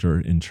factor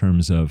in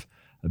terms of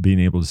being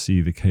able to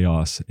see the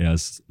chaos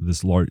as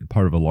this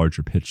part of a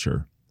larger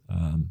picture,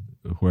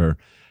 where,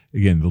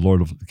 again,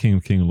 the King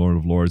of Kings and Lord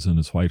of Lords on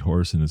his white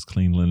horse and his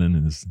clean linen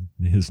and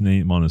his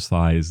name on his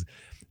thighs,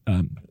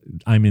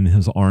 I'm in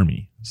his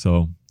army.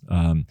 So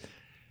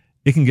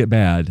it can get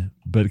bad,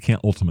 but it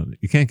can't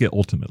get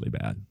ultimately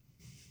bad.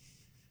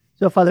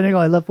 So, Father Nagel,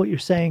 I love what you're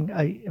saying.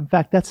 In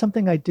fact, that's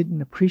something I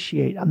didn't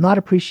appreciate. I'm not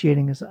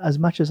appreciating as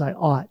much as I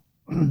ought.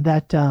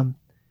 That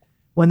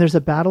when there's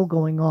a battle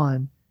going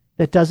on,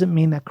 that doesn't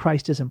mean that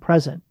Christ isn't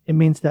present. It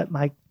means that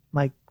my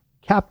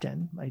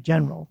captain, my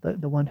general,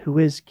 the one who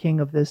is king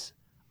of this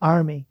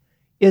army,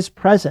 is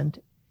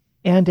present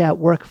and at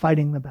work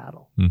fighting the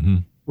battle. Mm-hmm.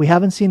 We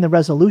haven't seen the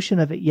resolution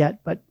of it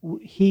yet, but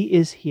he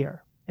is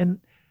here. And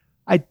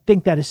I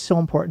think that is so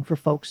important for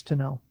folks to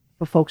know,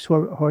 for folks who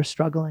are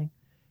struggling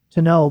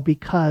to know,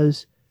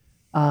 because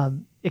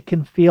it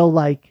can feel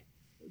like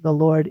the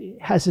Lord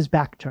has his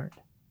back turned.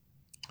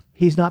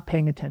 He's not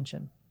paying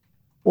attention,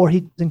 or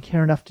he doesn't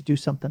care enough to do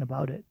something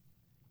about it.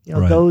 You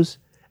know, Right. those,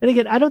 and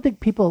again, I don't think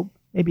people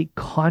maybe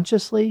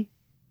consciously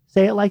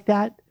say it like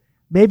that.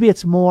 Maybe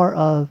it's more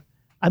of,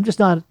 I'm just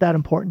not that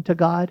important to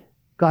God.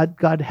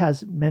 God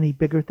has many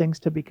bigger things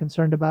to be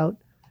concerned about.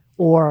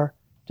 Or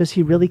does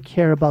he really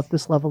care about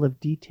this level of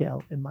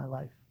detail in my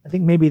life? I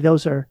think maybe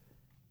those are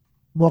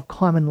more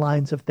common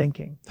lines of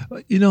thinking.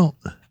 You know,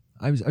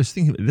 I was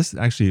thinking, this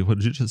actually,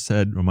 what you just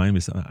said reminded me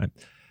of something.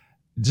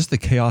 Just the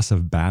chaos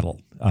of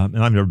battle.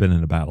 And I've never been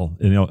in a battle,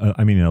 in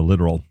a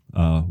literal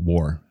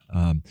war.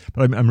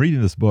 But I'm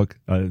reading this book,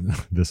 I'm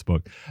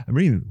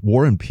reading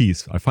War and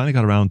Peace. I finally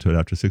got around to it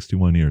after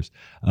 61 years,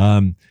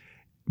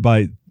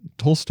 by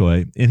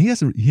Tolstoy. And he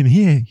was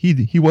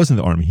in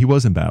the army. He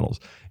was in battles.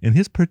 And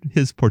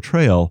his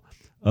portrayal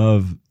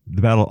of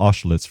the Battle of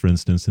Austerlitz, for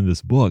instance, in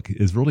this book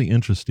is really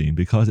interesting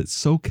because it's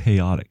so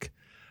chaotic.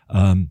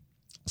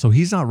 So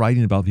he's not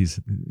writing about these,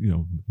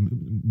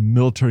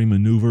 military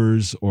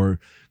maneuvers or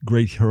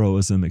great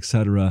heroism,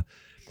 etc.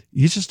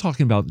 He's just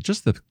talking about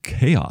just the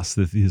chaos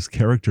that these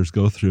characters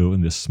go through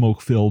in this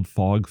smoke-filled,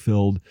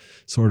 fog-filled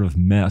sort of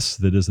mess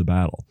that is a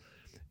battle.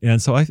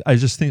 And so I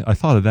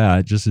thought of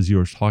that just as you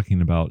were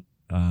talking about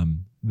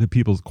the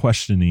people's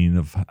questioning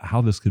of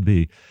how this could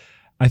be.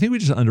 I think we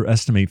just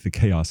underestimate the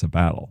chaos of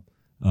battle.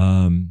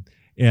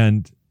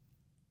 And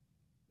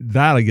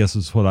that, I guess,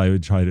 is what I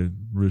would try to,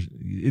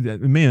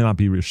 it may not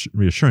be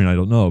reassuring, I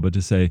don't know, but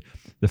to say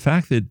the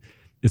fact that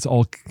it's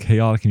all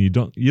chaotic and you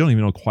don't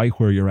even know quite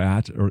where you're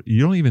at, or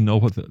you don't even know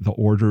what the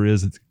order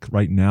is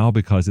right now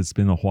because it's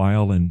been a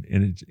while and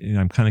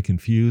I'm kind of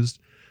confused.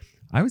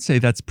 I would say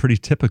that's pretty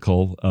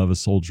typical of a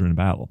soldier in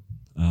battle.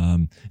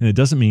 And it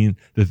doesn't mean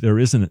that there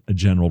isn't a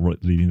general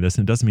leading this,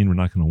 and it doesn't mean we're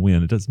not going to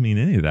win. It doesn't mean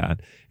any of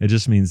that. It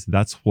just means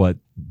that's what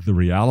the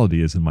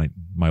reality is in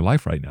my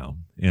life right now.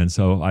 And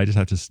so I just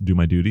have to do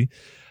my duty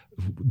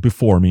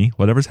before me,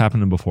 whatever's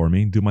happening before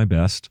me, do my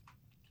best.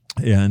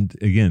 And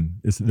again,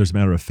 there's a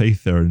matter of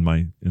faith there in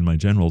my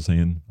general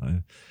saying,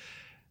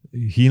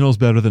 he knows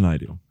better than I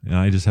do, and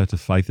I just have to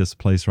fight this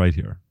place right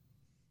here.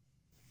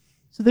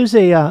 So there's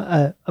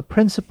a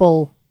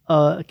principle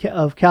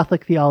of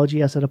Catholic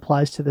theology as it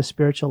applies to the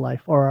spiritual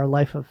life or our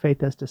life of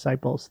faith as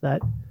disciples,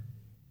 that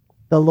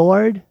the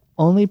Lord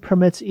only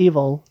permits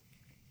evil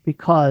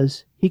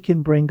because he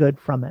can bring good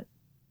from it,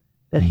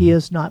 that he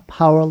is not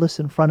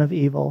powerless in front of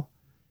evil,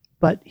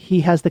 but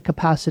he has the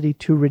capacity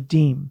to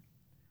redeem.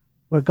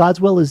 Where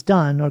God's will is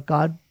done, or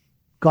God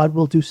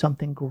will do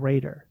something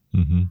greater.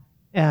 Mm-hmm.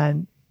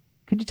 And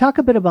could you talk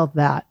a bit about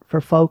that for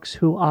folks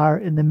who are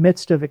in the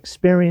midst of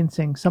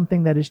experiencing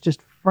something that is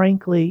just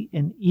frankly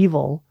an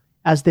evil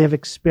as they have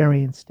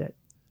experienced it?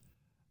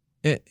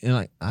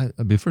 And I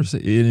before say,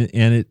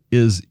 and it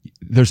is,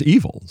 there's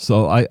evil.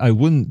 So I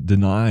wouldn't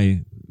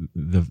deny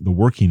the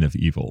working of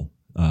evil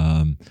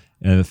and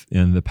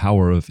the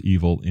power of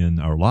evil in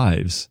our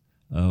lives,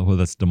 whether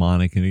that's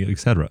demonic and et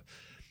cetera.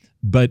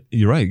 But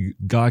you're right,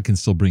 God can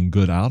still bring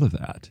good out of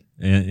that,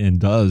 and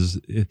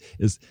does.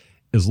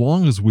 As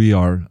long as we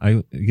are,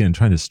 again,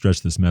 trying to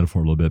stretch this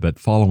metaphor a little bit, but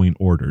following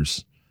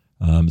orders,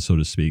 so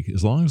to speak,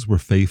 as long as we're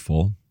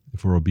faithful,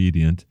 if we're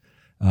obedient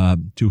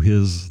to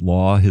his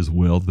law, his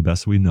will, the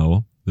best we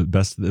know, the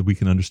best that we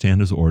can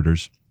understand his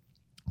orders,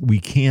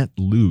 we can't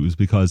lose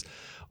because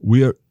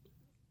we're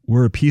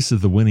a piece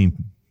of the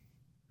winning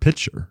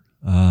picture.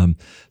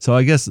 So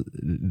I guess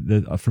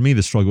for me,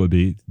 the struggle would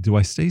be, do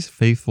I stay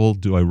faithful?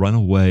 Do I run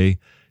away?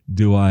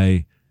 Do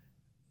I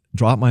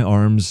drop my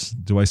arms?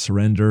 Do I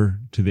surrender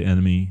to the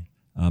enemy?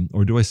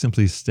 Or do I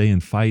simply stay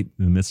and fight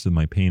in the midst of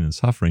my pain and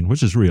suffering,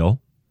 which is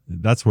real?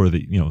 That's where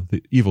the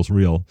evil's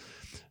real.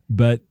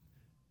 But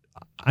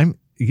I'm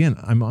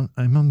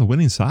on the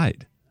winning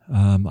side.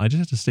 I just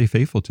have to stay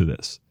faithful to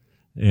this.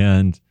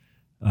 And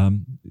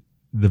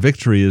the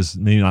victory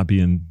may not be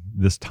in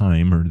this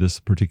time or this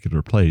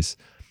particular place,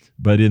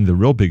 but in the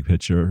real big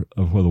picture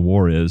of where the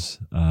war is,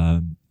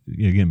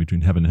 again,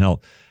 between heaven and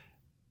hell,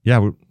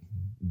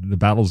 the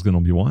battle's going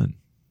to be won.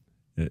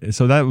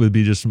 So that would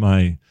be just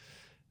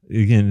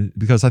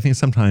because I think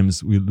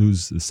sometimes we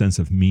lose the sense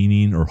of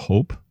meaning or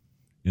hope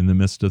in the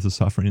midst of the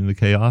suffering and the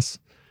chaos.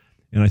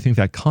 And I think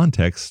that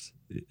context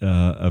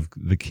of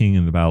the king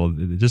in the battle,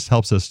 it just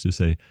helps us to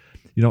say,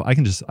 I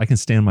can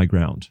stand my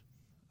ground.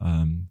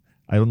 I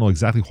don't know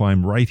exactly why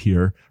I'm right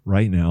here,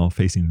 right now,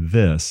 facing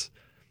this,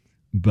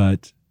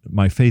 but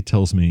my faith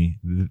tells me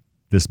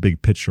this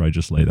big picture I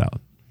just laid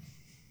out.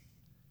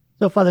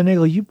 So, Father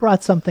Nagel, you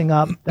brought something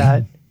up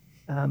that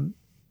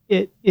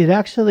it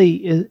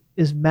actually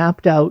is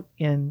mapped out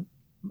in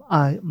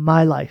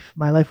my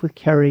life with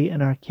Carrie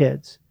and our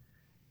kids,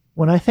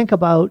 when I think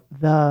about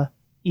the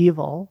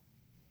evil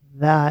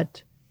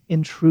that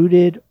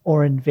intruded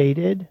or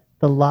invaded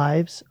the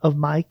lives of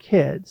my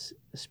kids,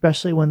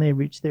 especially when they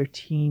reached their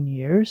teen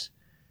years,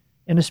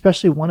 and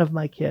especially one of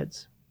my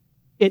kids,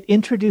 it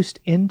introduced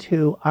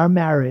into our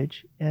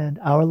marriage and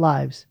our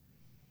lives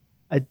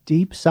a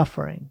deep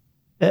suffering,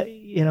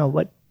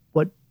 what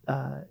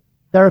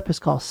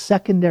therapists call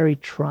secondary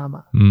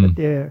trauma. But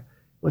there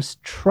was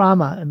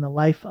trauma in the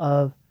life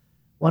of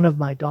one of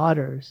my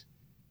daughters,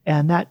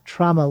 and that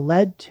trauma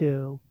led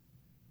to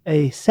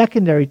a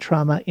secondary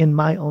trauma in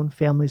my own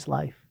family's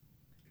life.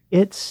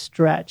 It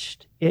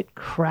stretched, it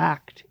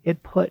cracked,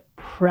 it put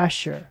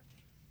pressure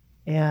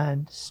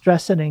and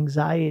stress and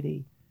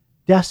anxiety,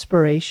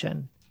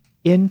 desperation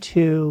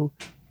into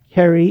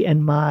Carrie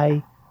and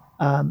my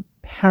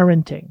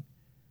parenting,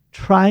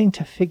 trying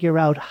to figure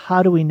out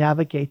how do we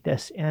navigate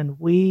this. And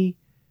we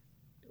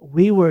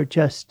were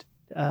just,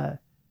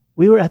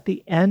 we were at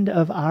the end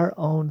of our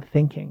own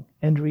thinking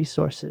and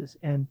resources.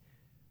 And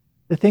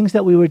the things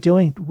that we were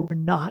doing were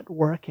not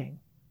working.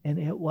 And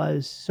it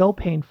was so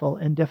painful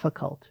and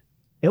difficult.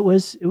 It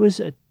was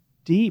a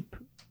deep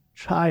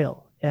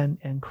trial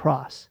and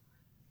cross.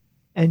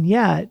 And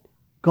yet,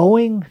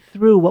 going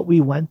through what we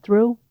went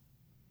through,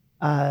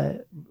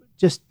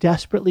 just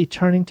desperately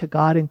turning to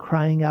God and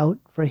crying out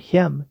for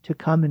Him to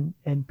come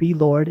and be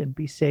Lord and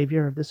be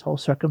Savior of this whole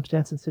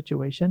circumstance and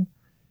situation,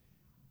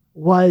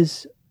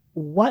 was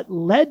what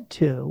led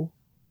to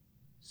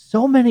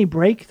so many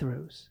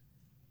breakthroughs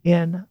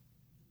in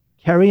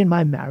Carrie and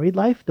my married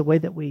life, the way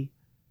that we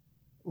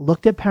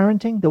looked at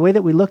parenting, the way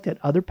that we looked at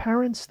other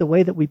parents, the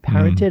way that we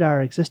parented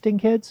our existing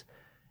kids.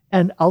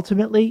 And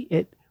ultimately,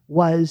 it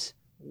was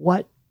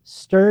what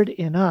stirred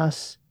in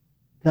us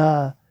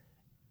the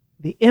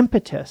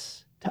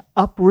impetus to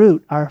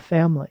uproot our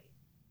family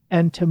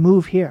and to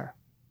move here.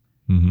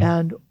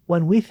 And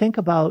when we think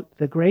about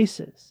the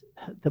graces,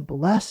 the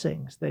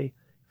blessings, the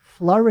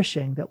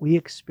flourishing that we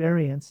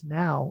experience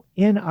now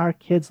in our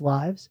kids'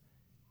 lives,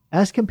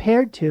 as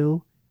compared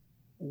to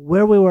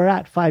where we were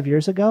at 5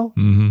 years ago,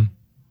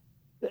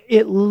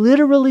 it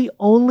literally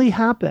only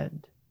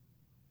happened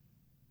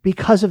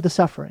because of the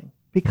suffering,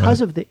 because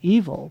of the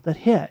evil that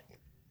hit.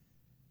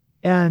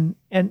 And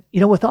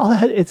with all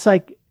that, it's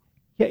like,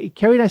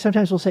 Carrie and I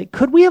sometimes will say,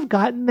 could we have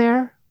gotten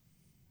there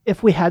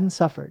if we hadn't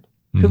suffered?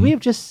 Could we have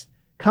just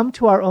come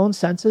to our own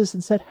senses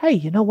and said, hey,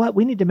 you know what?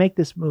 We need to make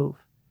this move.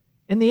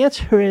 And the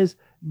answer is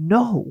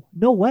no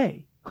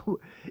way.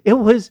 It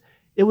was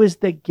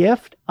the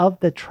gift of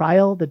the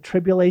trial, the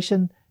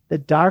tribulation, the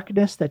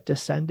darkness that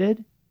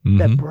descended,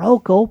 that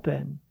broke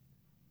open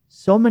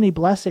so many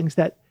blessings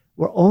that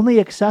were only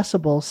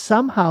accessible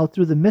somehow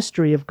through the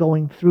mystery of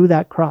going through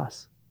that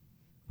cross.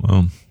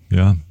 Well,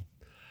 yeah.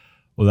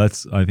 Well,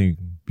 that's, I think,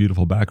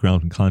 beautiful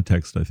background and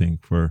context, I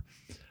think, for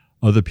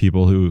other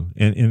people who,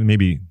 and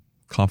maybe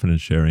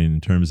confidence sharing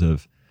in terms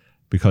of,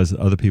 because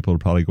other people are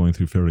probably going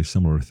through fairly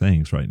similar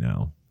things right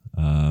now.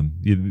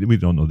 We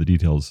don't know the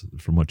details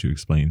from what you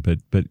explained, but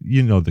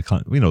we know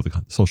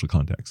the social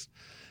context.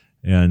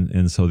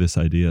 And so this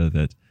idea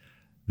that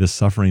this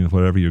suffering,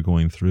 whatever you're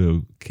going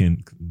through,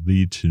 can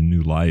lead to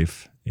new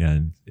life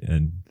and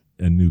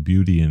new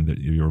beauty in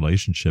your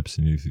relationships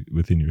and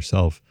within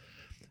yourself.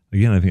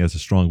 Again, I think that's a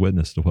strong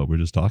witness to what we're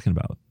just talking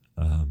about.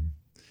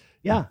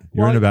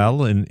 You're in a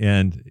battle, and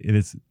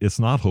it's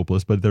not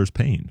hopeless, but there's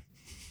pain.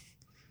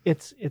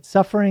 It's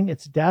suffering,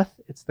 it's death,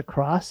 it's the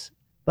cross,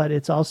 but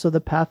it's also the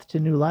path to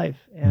new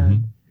life,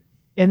 and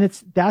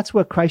that's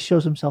where Christ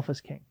shows Himself as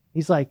King.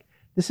 He's like,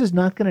 this is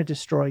not going to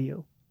destroy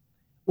you,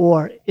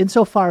 or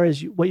insofar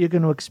as what you're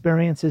going to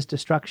experience is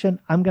destruction,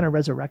 I'm going to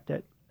resurrect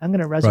it. I'm going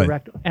to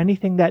resurrect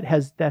anything that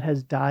has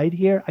died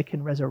here. I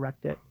can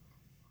resurrect it.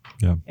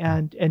 Yeah.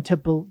 And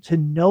to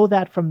know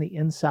that from the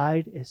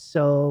inside is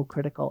so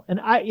critical. And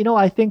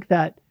I think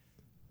that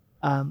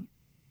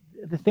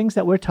the things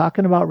that we're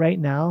talking about right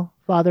now,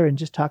 Father, and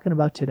just talking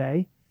about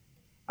today,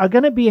 are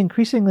going to be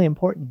increasingly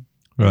important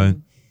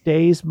in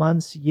days,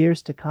 months,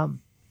 years to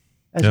come,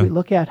 as we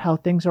look at how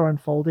things are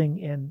unfolding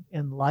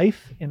in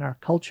life, in our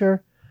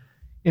culture,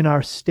 in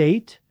our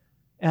state,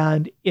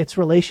 and its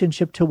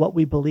relationship to what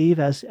we believe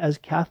as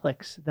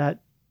Catholics, that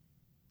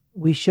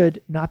we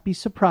should not be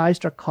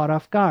surprised or caught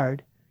off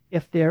guard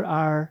if there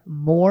are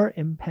more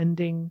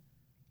impending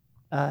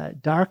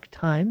dark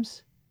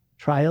times,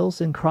 trials,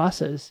 and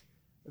crosses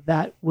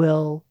that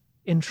will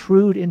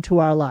intrude into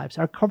our lives.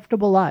 Our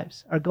comfortable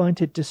lives are going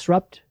to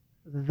disrupt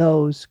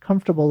those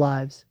comfortable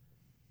lives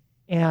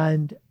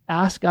and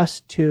ask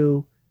us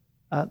to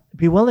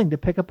be willing to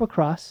pick up a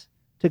cross,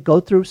 to go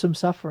through some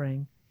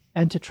suffering,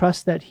 and to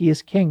trust that He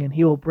is King and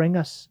He will bring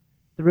us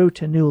through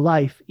to new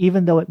life,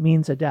 even though it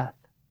means a death.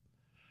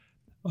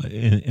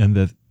 And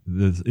that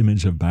the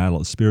image of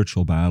battle,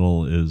 spiritual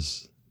battle,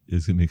 is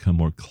going to become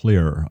more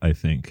clear, I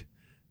think,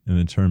 and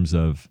in terms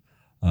of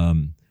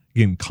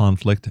again,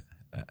 conflict,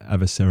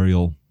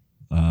 adversarial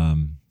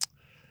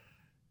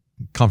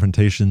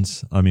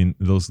confrontations. I mean,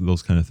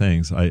 those kind of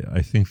things.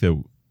 I think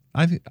that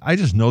I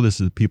just know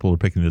this is people are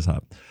picking this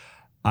up.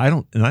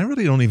 I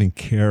really don't even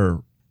care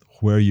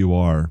where you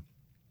are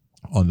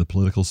on the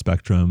political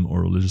spectrum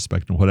or religious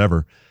spectrum,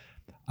 whatever.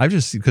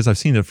 Because I've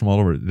seen it from all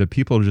over, that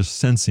people are just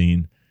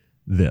sensing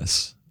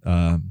this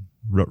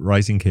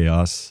rising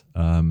chaos.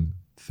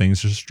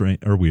 Things are strange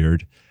or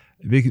weird.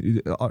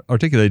 They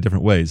articulate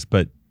different ways,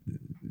 but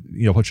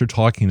what you're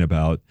talking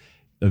about,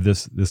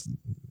 this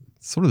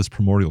sort of this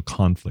primordial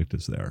conflict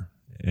is there,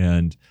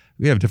 and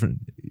we have different.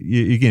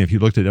 Again, if you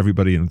looked at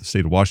everybody in the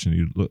state of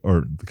Washington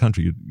or the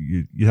country,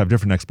 you have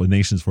different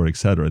explanations for it, et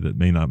cetera, that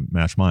may not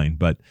match mine.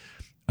 But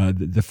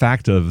the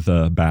fact of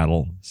the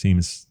battle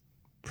seems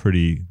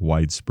pretty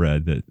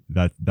widespread.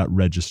 That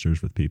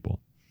registers with people.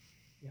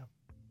 Yeah,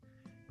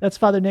 that's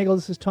Father Nagel.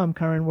 This is Tom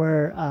Curran.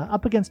 We're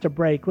up against a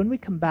break. When we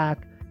come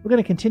back, we're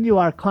going to continue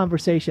our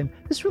conversation.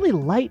 This really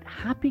light,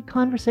 happy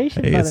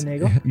conversation, Father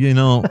Nagel.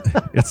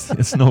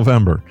 It's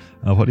November.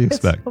 What do you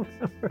expect?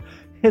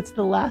 It's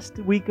the last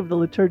week of the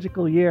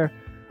liturgical year.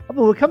 Oh,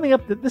 but we're coming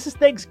up this is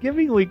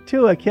Thanksgiving week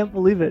too. I can't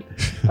believe it.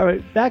 All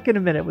right, back in a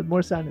minute with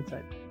more Sound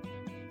Insight.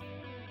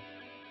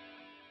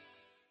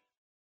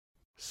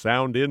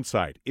 Sound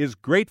Insight is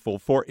grateful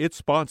for its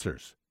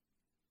sponsors.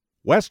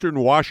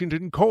 Western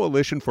Washington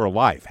Coalition for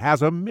Life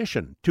has a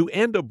mission to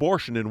end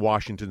abortion in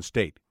Washington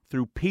State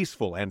through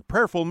peaceful and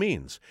prayerful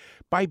means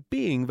by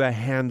being the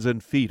hands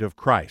and feet of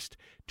Christ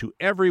to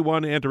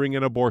everyone entering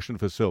an abortion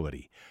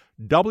facility.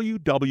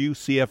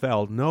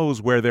 WWCFL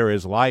knows where there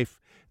is life,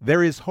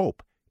 there is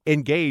hope.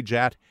 Engage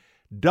at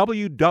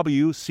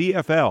wwcfl.org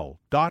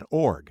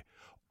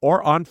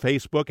or on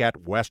Facebook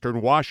at Western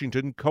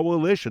Washington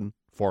Coalition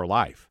for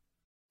Life.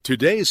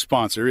 Today's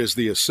sponsor is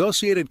the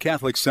Associated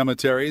Catholic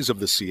Cemeteries of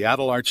the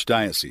Seattle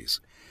Archdiocese.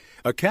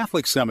 A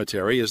Catholic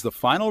cemetery is the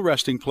final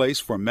resting place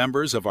for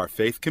members of our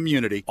faith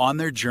community on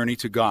their journey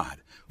to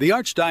God. The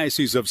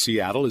Archdiocese of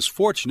Seattle is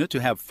fortunate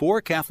to have 4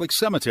 Catholic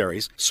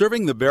cemeteries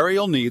serving the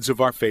burial needs of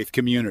our faith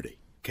community: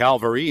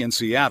 Calvary in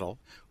Seattle,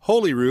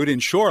 Holyrood in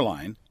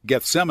Shoreline,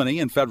 Gethsemane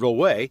in Federal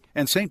Way,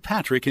 and St.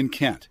 Patrick in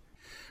Kent.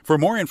 For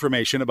more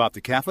information about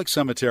the Catholic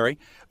cemetery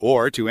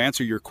or to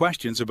answer your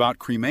questions about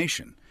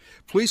cremation,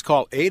 please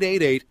call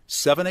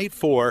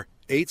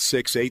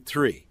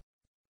 888-784-8683.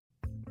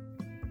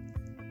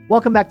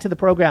 Welcome back to the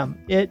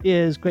program. It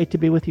is great to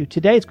be with you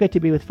today. It's great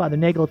to be with Father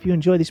Nagel. If you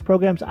enjoy these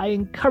programs, I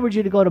encourage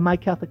you to go to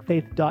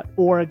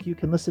mycatholicfaith.org. You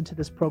can listen to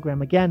this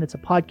program again. It's a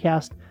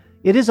podcast.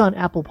 It is on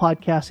Apple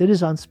Podcasts. It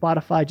is on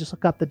Spotify. Just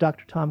look up the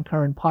Dr. Tom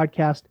Curran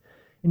podcast,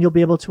 and you'll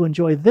be able to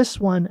enjoy this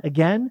one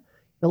again.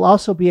 You'll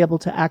also be able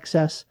to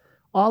access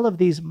all of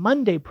these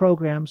Monday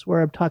programs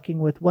where I'm talking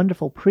with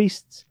wonderful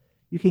priests.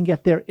 You can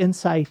get their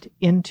insight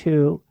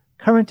into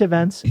current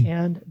events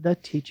and the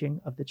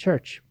teaching of the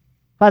Church.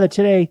 Father,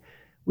 today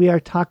we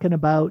are talking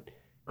about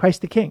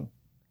Christ the King.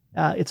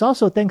 It's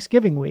also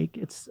Thanksgiving week.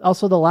 It's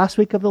also the last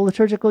week of the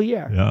liturgical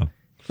year. Yeah.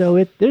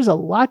 So there's a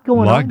lot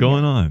going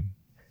on.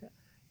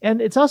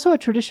 And it's also a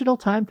traditional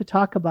time to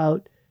talk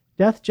about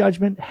death,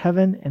 judgment,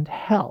 heaven, and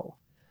hell.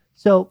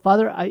 So,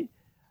 Father,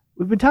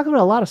 we've been talking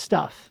about a lot of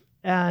stuff,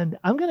 and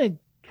I'm going to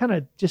kind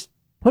of just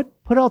put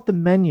out the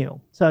menu.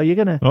 So you're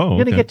gonna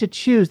get to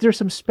choose. There's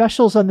some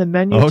specials on the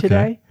menu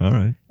today. All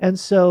right. And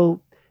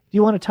so, do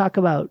you want to talk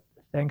about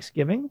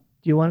Thanksgiving?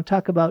 Do you want to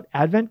talk about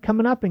Advent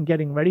coming up and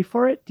getting ready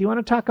for it? Do you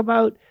want to talk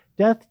about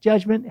death,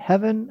 judgment,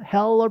 heaven,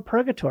 hell, or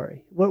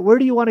purgatory? Where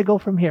do you want to go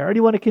from here? Or do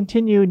you want to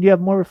continue and you have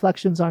more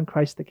reflections on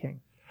Christ the King?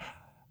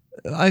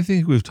 I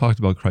think we've talked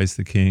about Christ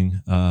the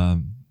King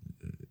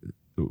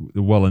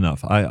well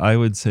enough. I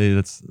would say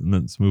let's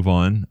move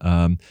on.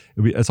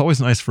 It's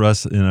always nice for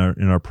us in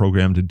our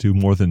program to do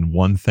more than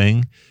one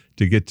thing,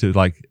 to get to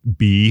like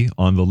B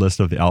on the list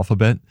of the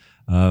alphabet.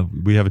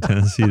 We have a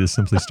tendency to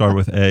simply start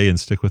with A and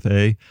stick with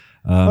A.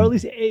 Or at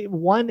least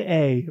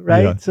A1A,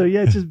 right? Yeah. So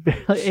it's just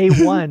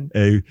A1,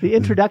 the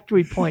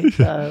introductory point,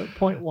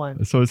 point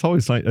 1. So it's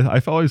always like,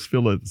 I always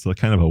feel it's a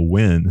kind of a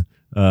win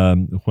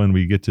when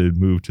we get to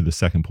move to the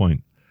second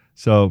point.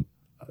 So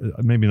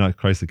maybe not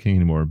Christ the King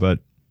anymore, but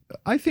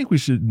I think we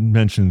should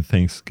mention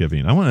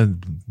Thanksgiving.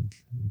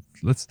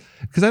 Because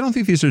I don't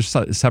think these are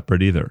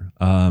separate either.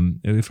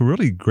 If we're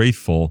really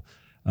grateful,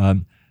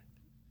 and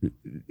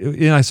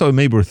I saw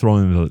maybe we're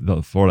throwing in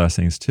the 4 last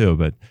things too,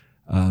 but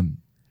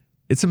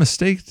it's a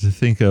mistake to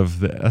think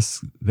of the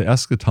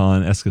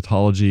eschaton,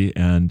 eschatology,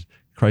 and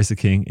Christ the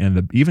King,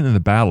 and even in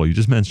the battle, you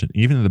just mentioned,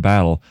 even in the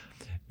battle,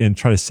 and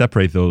try to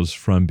separate those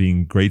from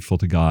being grateful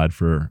to God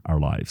for our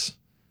lives.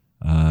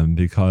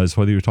 Because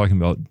whether you're talking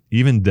about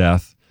even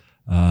death,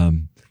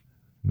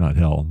 not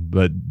hell,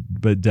 but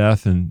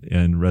death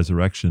and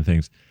resurrection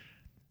things,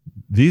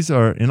 these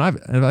are, and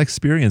I've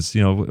experienced,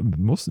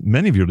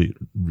 many of your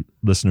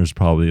listeners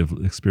probably have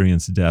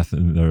experienced death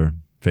in their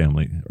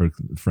family or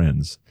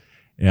friends.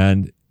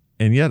 And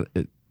yet,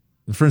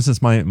 for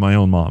instance, my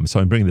own mom, so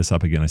I'm bringing this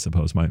up again, I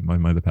suppose, my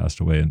mother passed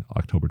away on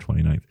October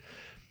 29th.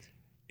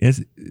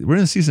 We're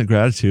in a season of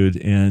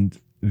gratitude, and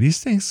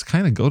these things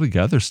kind of go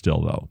together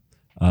still, though.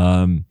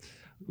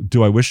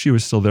 Do I wish she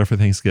was still there for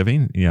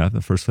Thanksgiving? Yeah,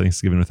 the first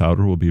Thanksgiving without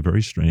her will be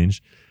very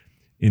strange.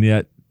 And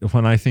yet,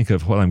 when I think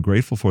of what I'm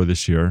grateful for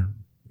this year,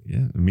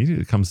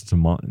 immediately comes to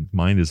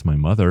mind is my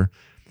mother.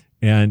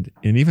 And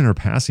even her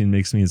passing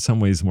makes me in some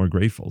ways more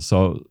grateful.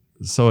 So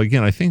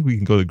again, I think we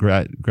can go to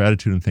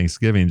gratitude and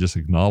thanksgiving and just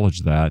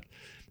acknowledge that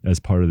as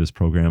part of this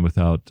program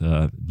without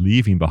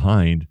leaving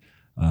behind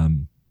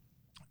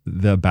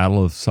the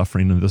battle of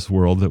suffering in this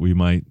world that we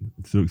might,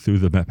 through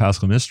the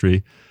Paschal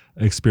mystery,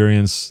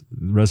 experience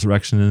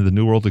resurrection in the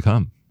new world to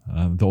come.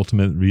 The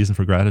ultimate reason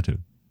for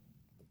gratitude.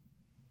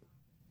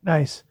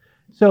 Nice.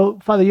 So,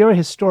 Father, you're a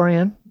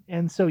historian,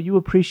 and so you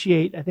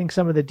appreciate, I think,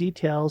 some of the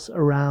details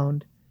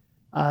around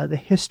the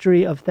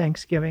history of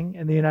Thanksgiving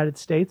in the United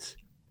States.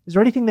 Is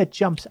there anything that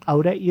jumps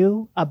out at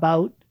you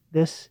about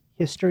this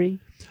history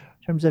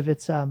in terms of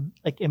its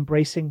like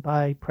embracing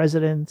by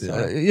presidents?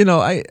 Or,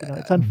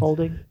 it's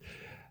unfolding.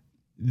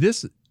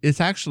 It's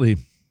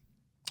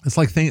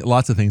like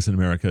lots of things in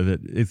America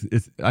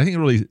that I think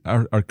really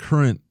our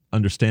current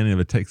understanding of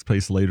it takes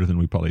place later than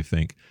we probably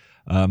think.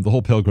 The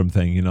whole Pilgrim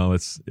thing,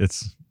 it's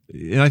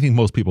and I think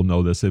most people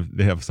know this, if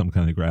they have some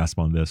kind of grasp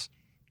on this,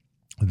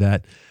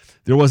 that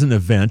there was an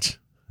event.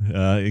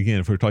 Again,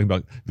 if we're talking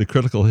about the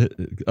critical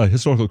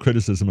historical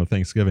criticism of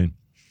Thanksgiving,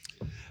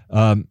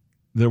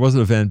 there was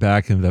an event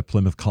back in the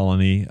Plymouth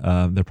colony.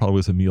 There probably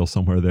was a meal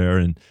somewhere there,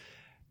 and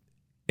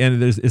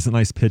it's a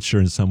nice picture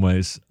in some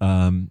ways.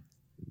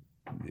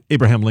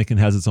 Abraham Lincoln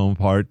has its own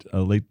part.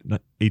 Late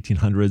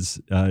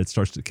 1800s, it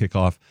starts to kick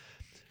off.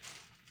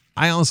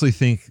 I honestly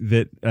think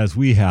that as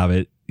we have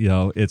it,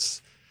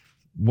 it's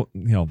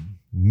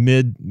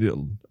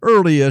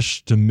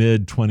early-ish to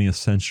mid 20th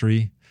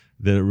century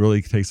that it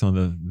really takes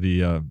on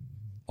the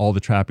all the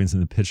trappings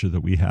and the picture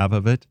that we have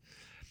of it,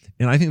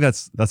 and I think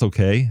that's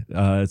okay.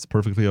 It's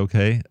perfectly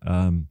okay.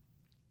 But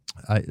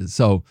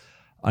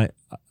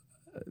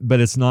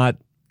it's not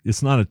a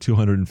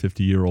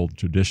 250-year-old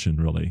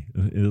tradition, really,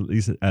 at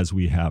least as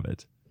we have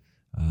it.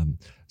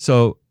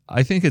 So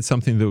I think it's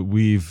something that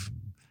we've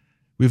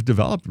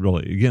developed,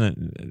 really.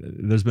 Again,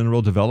 there's been a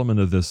real development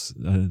of this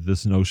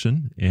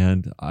notion,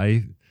 and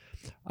I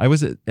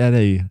was at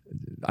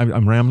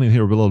I'm rambling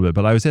here a little bit,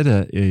 but I was at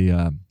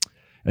an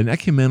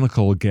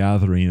ecumenical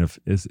gathering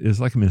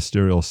is like a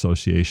ministerial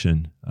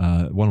association,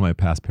 one of my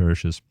past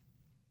parishes,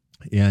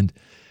 and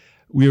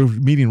we were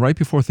meeting right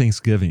before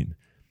Thanksgiving,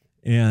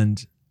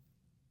 and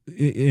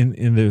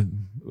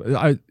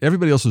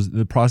everybody else was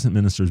the Protestant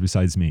ministers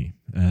besides me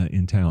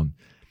in town,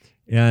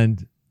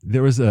 and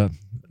there was a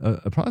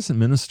Protestant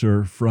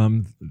minister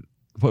from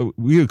what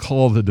we would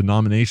call the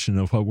denomination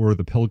of what were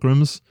the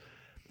Pilgrims,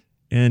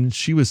 and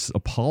she was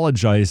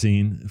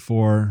apologizing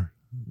for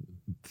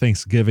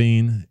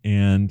Thanksgiving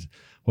and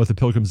what the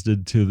Pilgrims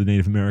did to the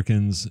Native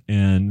Americans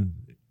and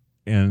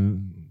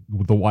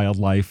the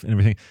wildlife and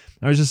everything.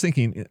 I was just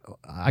thinking,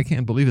 I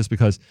can't believe this,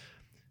 because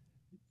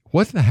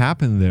what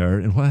happened there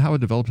and how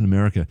it developed in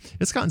America,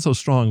 it's gotten so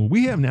strong.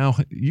 We have now,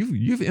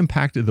 you've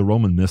impacted the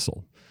Roman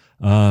Missal.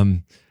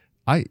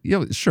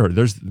 Sure,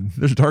 there's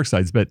dark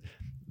sides, but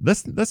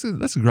let's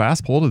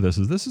grasp hold of this.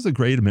 This is a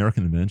great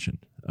American invention.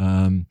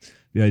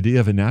 The idea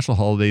of a national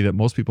holiday that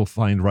most people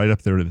find right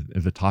up there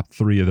at the top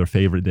 3 of their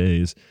favorite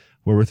days,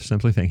 where we're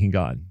simply thanking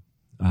God.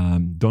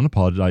 Don't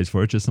apologize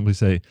for it. Just simply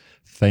say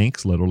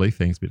thanks, literally,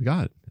 thanks be to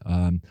God.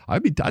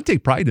 I'd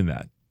take pride in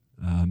that.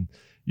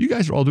 You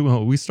guys are all doing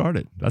what we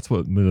started. That's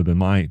what would have been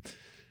my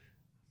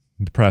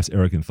perhaps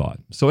arrogant thought.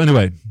 So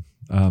anyway,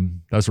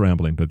 that's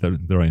rambling, but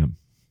there I am.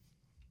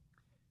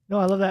 No,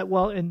 I love that.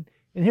 Well, and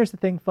here's the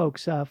thing,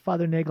 folks.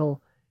 Father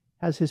Nagel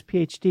has his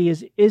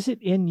PhD. Is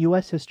it in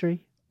U.S.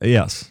 history?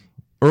 Yes.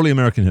 Early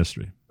American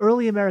history.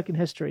 Early American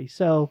history.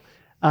 So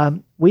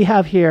we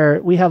have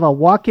a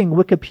walking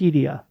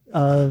Wikipedia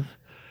of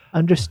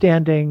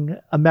understanding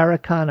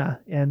Americana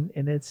and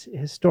its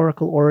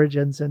historical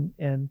origins.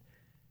 And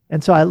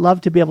so I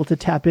love to be able to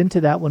tap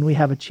into that when we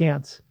have a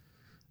chance.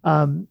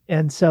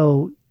 And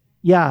so,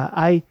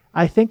 I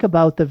think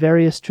about the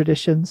various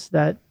traditions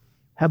that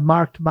have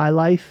marked my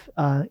life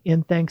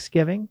in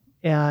Thanksgiving.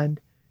 And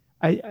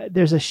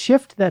there's a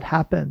shift that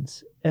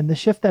happens. And the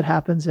shift that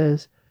happens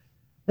is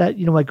that,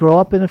 I grow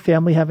up in a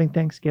family having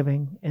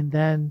Thanksgiving. And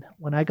then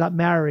when I got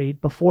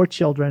married, before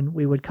children,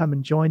 we would come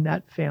and join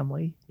that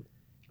family.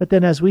 But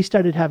then as we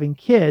started having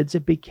kids,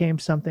 it became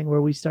something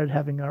where we started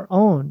having our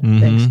own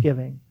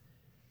Thanksgiving.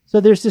 So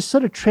there's this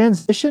sort of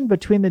transition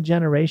between the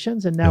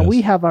generations. And now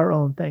we have our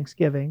own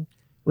Thanksgiving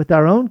with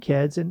our own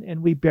kids.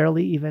 And we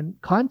barely even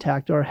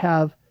contact or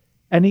have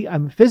any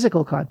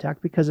physical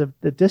contact because of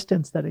the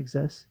distance that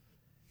exists.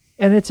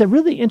 And it's a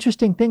really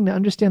interesting thing to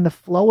understand the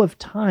flow of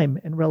time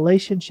in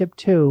relationship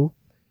to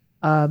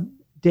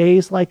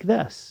days like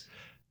this.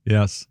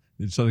 Yes,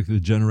 it's like the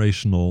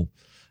generational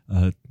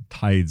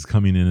tides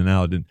coming in and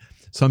out. And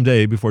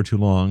someday, before too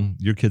long,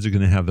 your kids are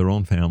going to have their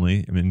own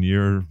family. I mean,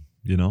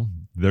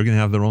 they're going to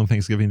have their own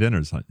Thanksgiving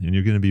dinners, and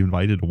you're going to be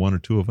invited to one or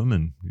two of them,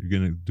 and you're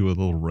going to do a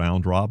little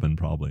round robin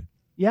probably.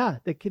 Yeah,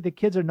 the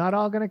kids are not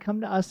all going to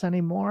come to us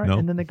anymore. Nope.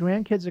 And then the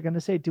grandkids are going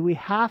to say, do we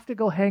have to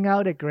go hang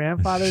out at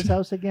grandfather's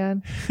house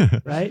again?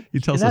 Right? He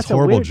tells us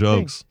horrible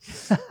jokes.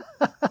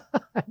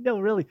 I know,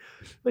 really.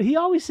 But he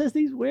always says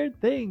these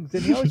weird things,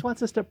 and he always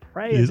wants us to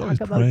pray and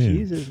talk about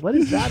Jesus. What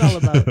is that all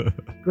about?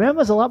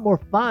 Grandma's a lot more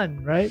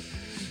fun, right?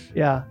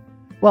 Yeah.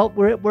 Well,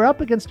 we're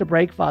up against a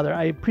break, Father.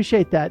 I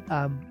appreciate that.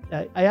 I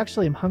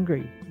actually am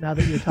hungry now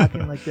that you're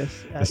talking like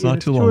this. It's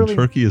not too long. Early.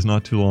 Turkey is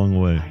not too long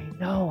away. I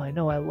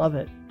know. I love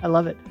it.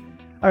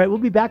 All right, we'll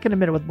be back in a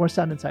minute with more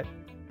Sound Insight.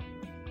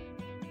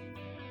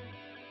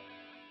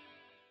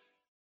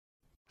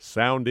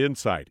 Sound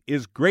Insight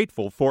is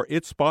grateful for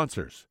its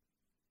sponsors.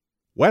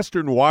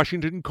 Western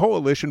Washington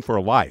Coalition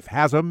for Life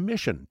has a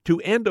mission to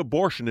end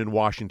abortion in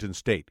Washington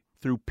state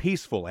through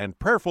peaceful and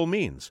prayerful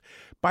means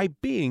by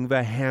being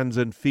the hands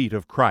and feet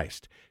of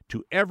Christ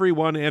to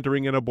everyone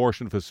entering an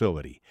abortion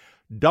facility.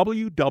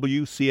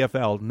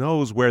 WWCFL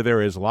knows where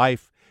there is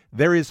life,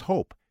 there is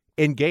hope.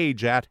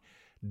 Engage at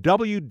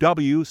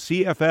wwcfl.org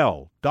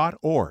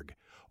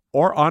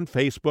or on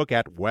Facebook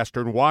at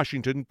Western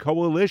Washington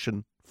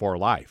Coalition for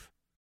Life.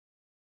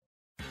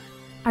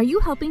 Are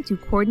you helping to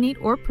coordinate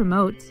or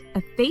promote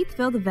a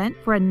faith-filled event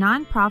for a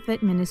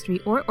nonprofit ministry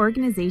or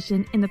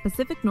organization in the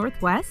Pacific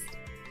Northwest?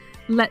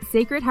 Let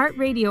Sacred Heart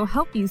Radio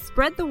help you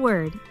spread the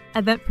word.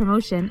 Event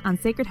promotion on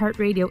Sacred Heart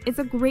Radio is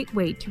a great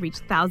way to reach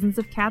thousands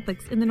of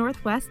Catholics in the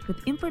Northwest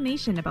with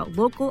information about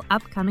local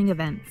upcoming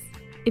events.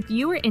 If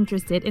you are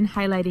interested in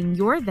highlighting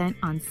your event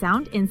on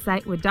Sound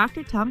Insight with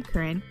Dr. Tom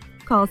Curran,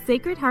 call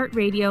Sacred Heart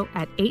Radio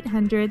at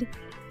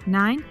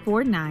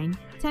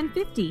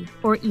 800-949-1050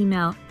 or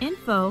email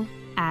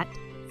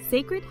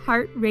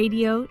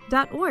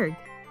info@sacredheartradio.org.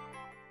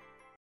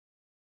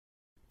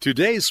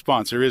 Today's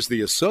sponsor is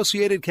the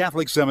Associated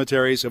Catholic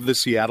Cemeteries of the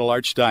Seattle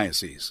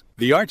Archdiocese.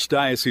 The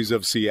Archdiocese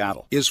of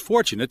Seattle is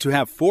fortunate to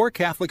have 4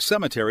 Catholic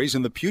cemeteries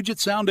in the Puget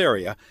Sound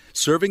area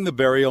serving the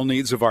burial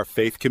needs of our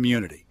faith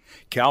community.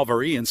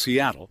 Calvary in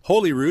Seattle,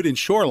 Holyrood in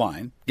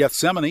Shoreline,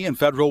 Gethsemane in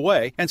Federal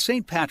Way, and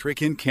St.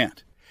 Patrick in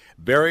Kent.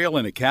 Burial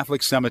in a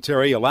Catholic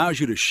cemetery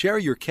allows you to share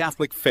your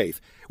Catholic faith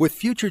with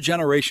future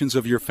generations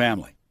of your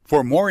family.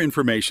 For more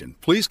information,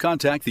 please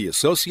contact the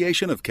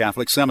Association of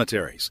Catholic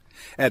Cemeteries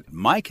at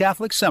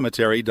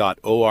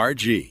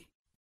mycatholiccemetery.org.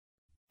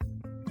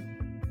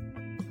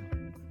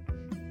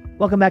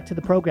 Welcome back to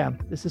the program.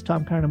 This is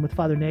Tom Curran with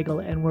Father Nagel,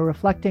 and we're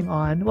reflecting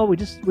on,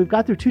 we've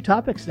got through 2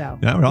 topics now.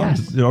 Yeah, are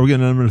we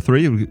getting number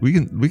 3? We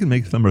can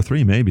make number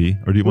 3 maybe,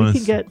 or do you want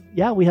to?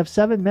 We have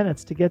 7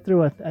 minutes to get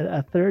through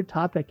a third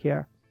topic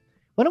here.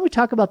 Why don't we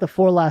talk about the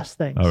 4 last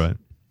things? All right.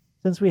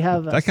 Since we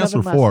have that counts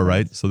for 4,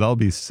 right? So that'll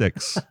be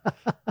 6.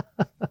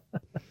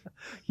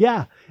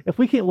 Yeah, if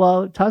we can.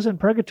 Well, Taz in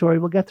Purgatory,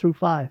 we'll get through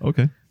 5.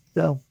 Okay.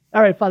 So,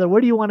 all right, Father,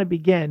 where do you want to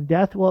begin?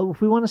 Death. Well,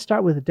 if we want to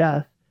start with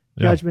death,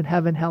 judgment,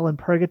 heaven, hell, and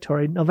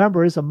purgatory.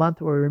 November is a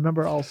month where we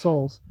remember All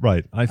Souls.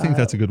 Right. I think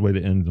that's a good way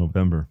to end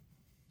November.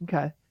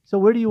 Okay. So,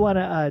 where do you want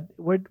to?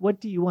 What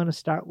do you want to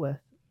start with?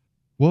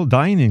 Well,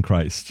 dying in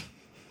Christ.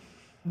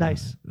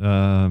 Nice.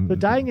 So,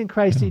 dying in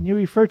Christ, and you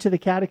refer to the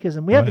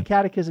Catechism. We have the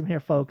Catechism here,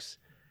 folks.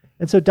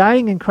 And so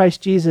dying in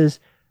Christ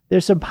Jesus,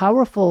 there's some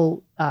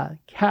powerful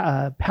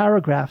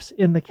paragraphs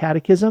in the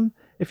Catechism.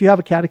 If you have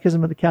a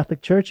Catechism of the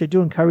Catholic Church, I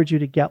do encourage you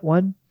to get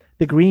one,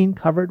 the green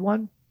covered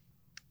one.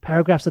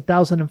 Paragraphs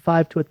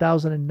 1005 to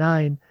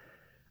 1009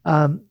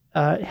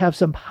 have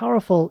some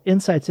powerful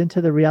insights into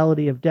the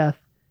reality of death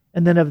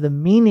and then of the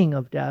meaning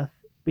of death,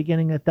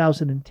 beginning at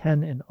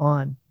 1010 and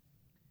on.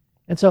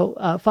 And so,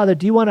 Father,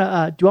 do you want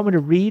me to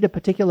read a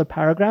particular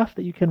paragraph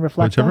that you can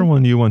reflect on? Whichever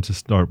one you want to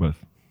start with.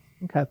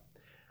 Okay.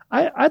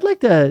 I'd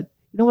like to,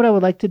 what I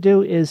would like to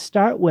do is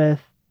start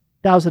with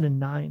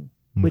 1009,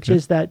 which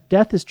is that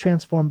death is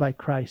transformed by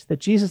Christ,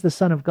 that Jesus, the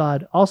Son of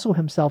God, also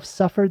himself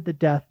suffered the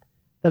death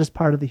that is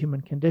part of the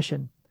human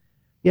condition.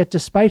 Yet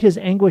despite his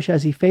anguish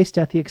as he faced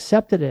death, he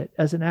accepted it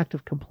as an act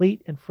of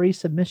complete and free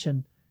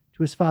submission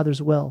to his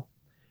Father's will.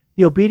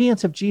 The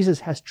obedience of Jesus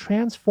has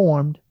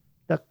transformed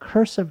the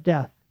curse of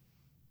death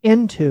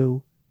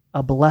into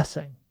a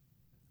blessing.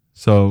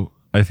 So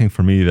I think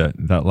for me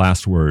that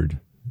last word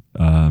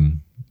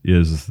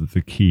is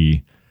the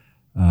key,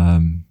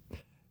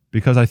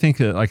 because I think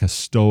that like a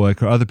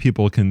Stoic or other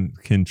people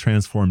can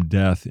transform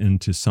death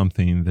into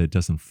something that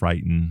doesn't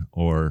frighten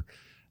or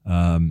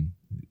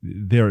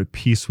they're at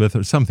peace with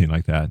or something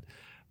like that.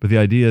 But the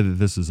idea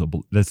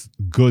that that's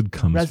good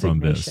comes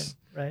from this,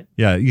 right?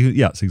 Yeah,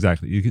 yes,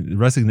 exactly.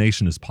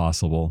 Resignation is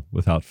possible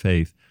without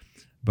faith,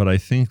 but I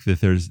think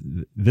that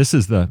this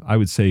is I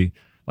would say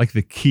like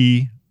the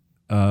key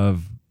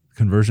of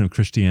conversion of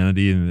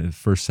Christianity in the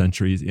first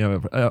centuries,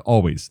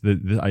 always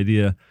the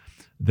idea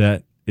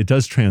that it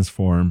does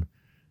transform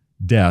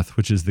death,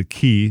 which is the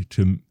key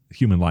to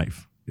human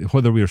life,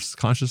 whether we are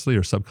consciously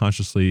or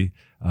subconsciously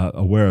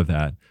aware of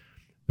that.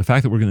 The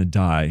fact that we're going to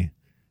die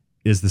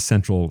is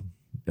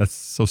that's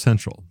so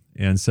central.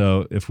 And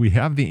so if we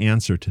have the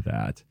answer to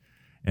that,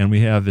 and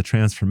we have the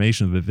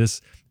transformation that this,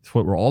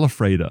 what we're all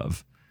afraid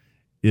of,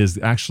 is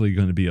actually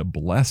going to be a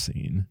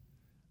blessing,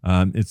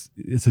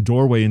 it's a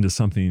doorway into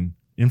something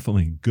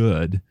infinitely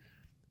good.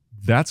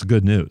 That's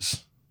good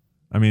news.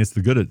 I mean, it's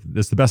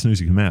the best news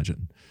you can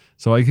imagine.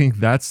 So I think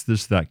that's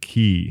just that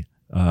key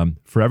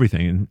for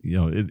everything.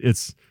 And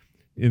it's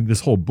in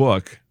this whole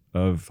book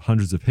of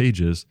hundreds of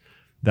pages.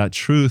 That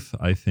truth,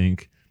 I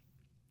think,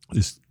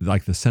 is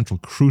like the central,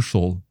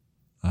 crucial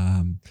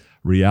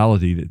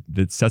reality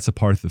that sets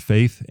apart the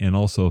faith and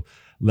also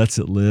lets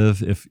it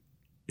live.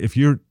 If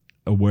you're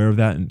aware of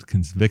that and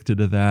convicted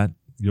of that,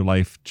 your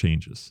life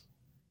changes.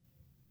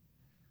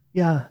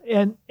 Yeah,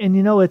 and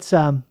it's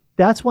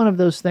that's one of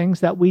those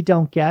things that we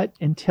don't get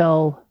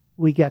until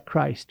we get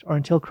Christ or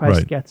until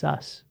Christ gets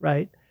us,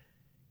 right?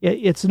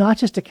 It's not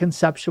just a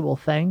conceptual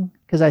thing,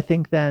 because I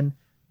think then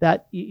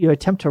that you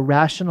attempt to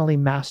rationally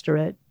master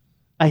it.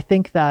 I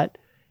think that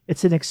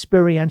it's an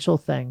experiential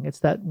thing. It's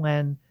that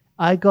when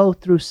I go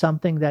through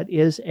something that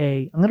is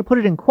I'm going to put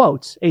it in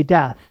quotes, a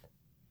death,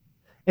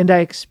 and I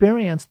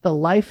experience the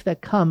life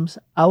that comes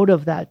out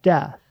of that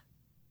death,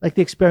 like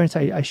the experience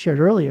I shared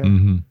earlier,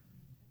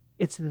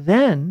 it's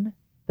then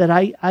that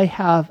I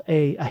have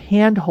a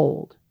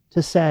handhold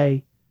to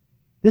say,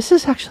 this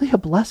is actually a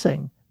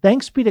blessing.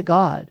 Thanks be to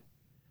God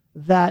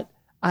that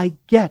I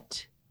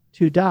get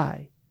to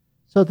die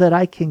so that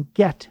I can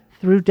get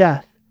through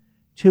death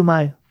to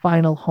my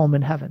final home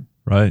in heaven.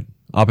 Right.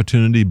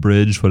 Opportunity,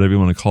 bridge, whatever you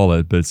want to call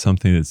it, but it's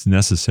something that's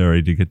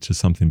necessary to get to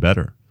something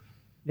better.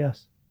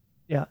 Yes.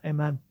 Yeah.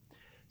 Amen.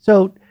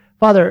 So,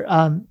 Father,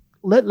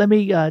 let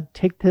me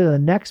take to the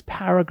next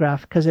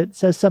paragraph, because it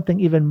says something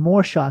even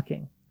more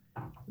shocking.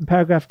 In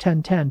paragraph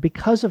 10:10,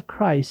 because of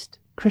Christ,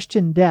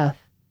 Christian death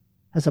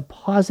has a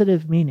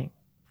positive meaning.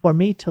 For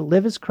me, to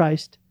live is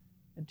Christ,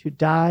 and to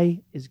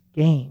die is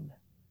gain.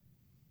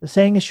 The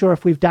saying is sure,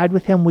 if we've died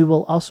with him, we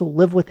will also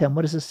live with him.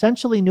 What is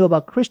essentially new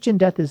about Christian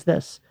death is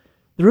this.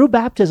 Through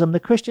baptism, the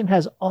Christian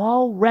has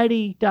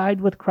already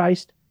died with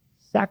Christ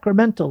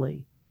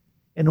sacramentally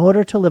in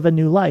order to live a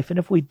new life. And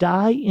if we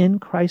die in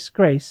Christ's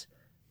grace,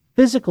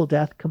 physical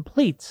death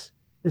completes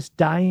this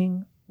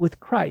dying with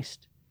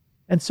Christ,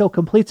 and so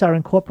completes our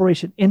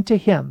incorporation into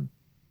him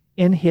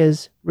in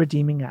his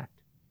redeeming act.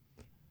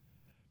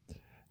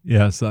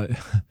 Yes.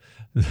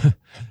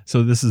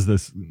 So this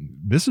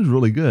is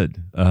really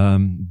good.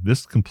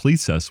 This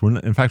completes us.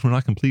 In fact, we're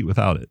not complete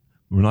without it.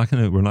 We're not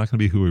going to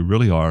be who we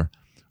really are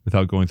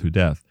without going through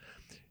death.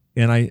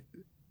 And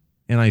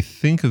I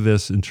think of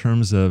this in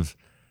terms of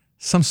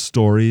some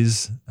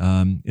stories,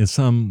 and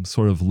some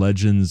sort of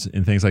legends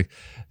and things, like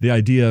the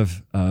idea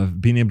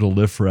of being able to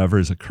live forever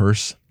is a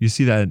curse. You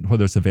see that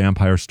whether it's the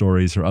vampire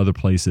stories or other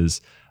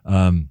places.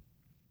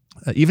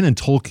 Even in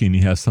Tolkien,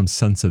 he has some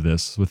sense of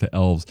this with the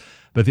elves.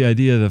 But the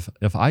idea that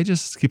if I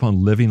just keep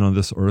on living on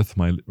this earth,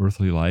 my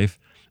earthly life,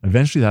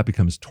 eventually that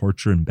becomes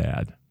torture and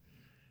bad.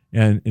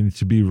 And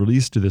to be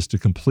released to this, to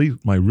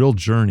complete my real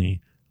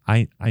journey,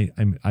 I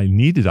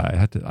need to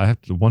die. I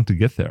have to want to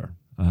get there.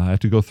 I have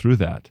to go through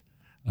that.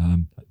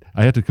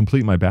 I had to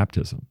complete my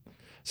baptism.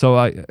 So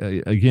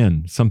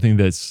again, something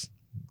that's,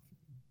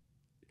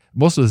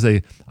 most of us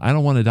say, I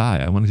don't want to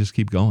die. I want to just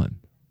keep going.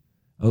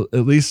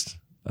 At least,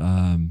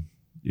 that's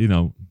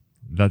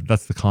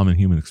the common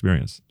human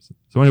experience.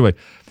 So anyway,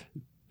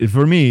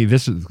 for me,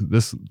 this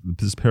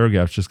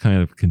paragraph just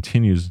kind of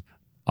continues,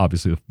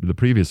 obviously, the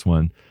previous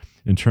one,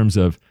 in terms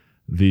of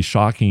the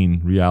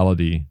shocking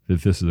reality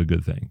that this is a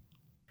good thing.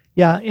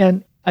 Yeah,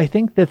 and I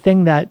think the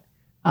thing that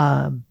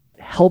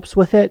helps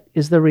with it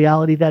is the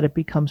reality that it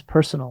becomes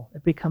personal.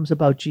 It becomes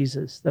about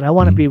Jesus, that I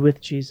want to be with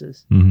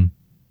Jesus. Mm-hmm.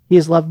 He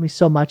has loved me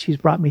so much. He's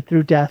brought me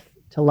through death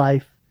to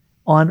life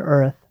on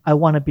earth. I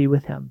want to be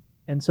with him.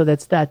 And so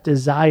that's that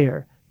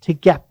desire to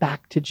get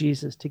back to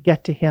Jesus, to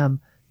get to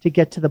him, to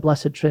get to the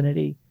Blessed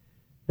Trinity,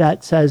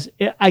 that says,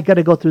 I got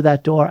to go through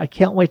that door. I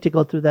can't wait to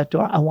go through that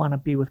door. I want to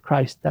be with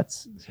Christ.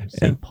 That's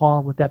St.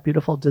 Paul with that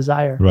beautiful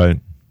desire. Right.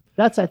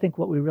 That's, I think,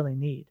 what we really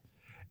need.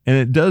 And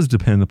it does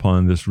depend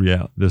upon this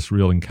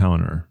real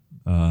encounter.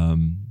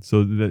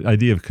 So the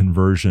idea of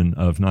conversion,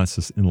 of not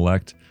just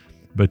intellect,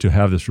 but to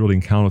have this real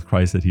encounter with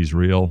Christ, that he's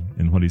real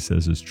and what he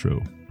says is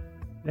true.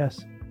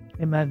 Yes.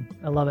 Amen.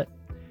 I love it.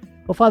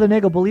 Well, Father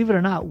Nagel, believe it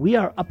or not, we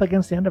are up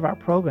against the end of our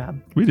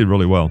program. We did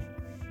really well.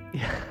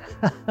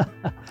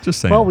 Just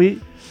saying. Well, we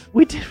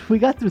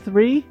got through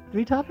three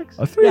topics?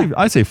 Three. Yeah.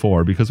 I'd say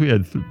four, because we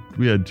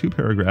had two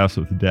paragraphs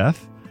with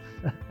death.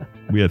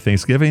 We had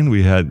Thanksgiving.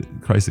 We had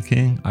Christ the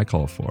King. I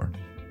call it four.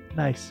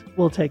 Nice.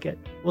 We'll take it.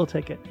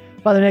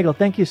 Father Nagel,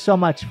 thank you so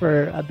much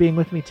for being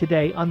with me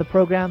today on the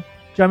program.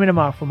 Join me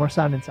tomorrow for more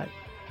Sound Insight.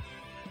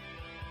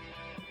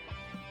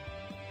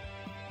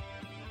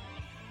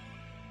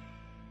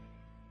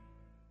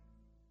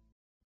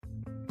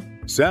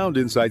 Sound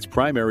Insight's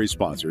primary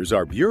sponsors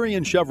are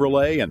Burien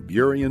Chevrolet and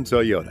Burien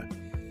Toyota.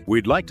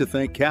 We'd like to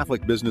thank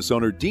Catholic business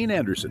owner Dean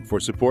Anderson for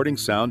supporting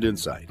Sound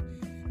Insight.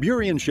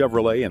 Burien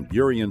Chevrolet and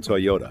Burien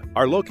Toyota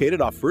are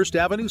located off 1st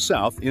Avenue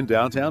South in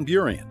downtown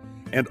Burien,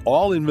 and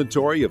all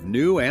inventory of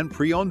new and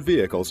pre-owned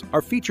vehicles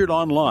are featured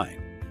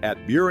online at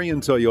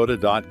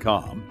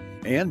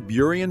BurienToyota.com and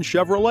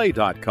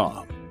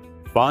BurienChevrolet.com.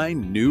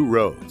 Find new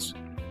roads.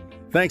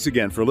 Thanks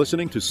again for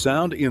listening to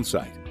Sound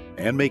Insight,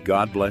 and may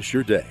God bless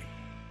your day.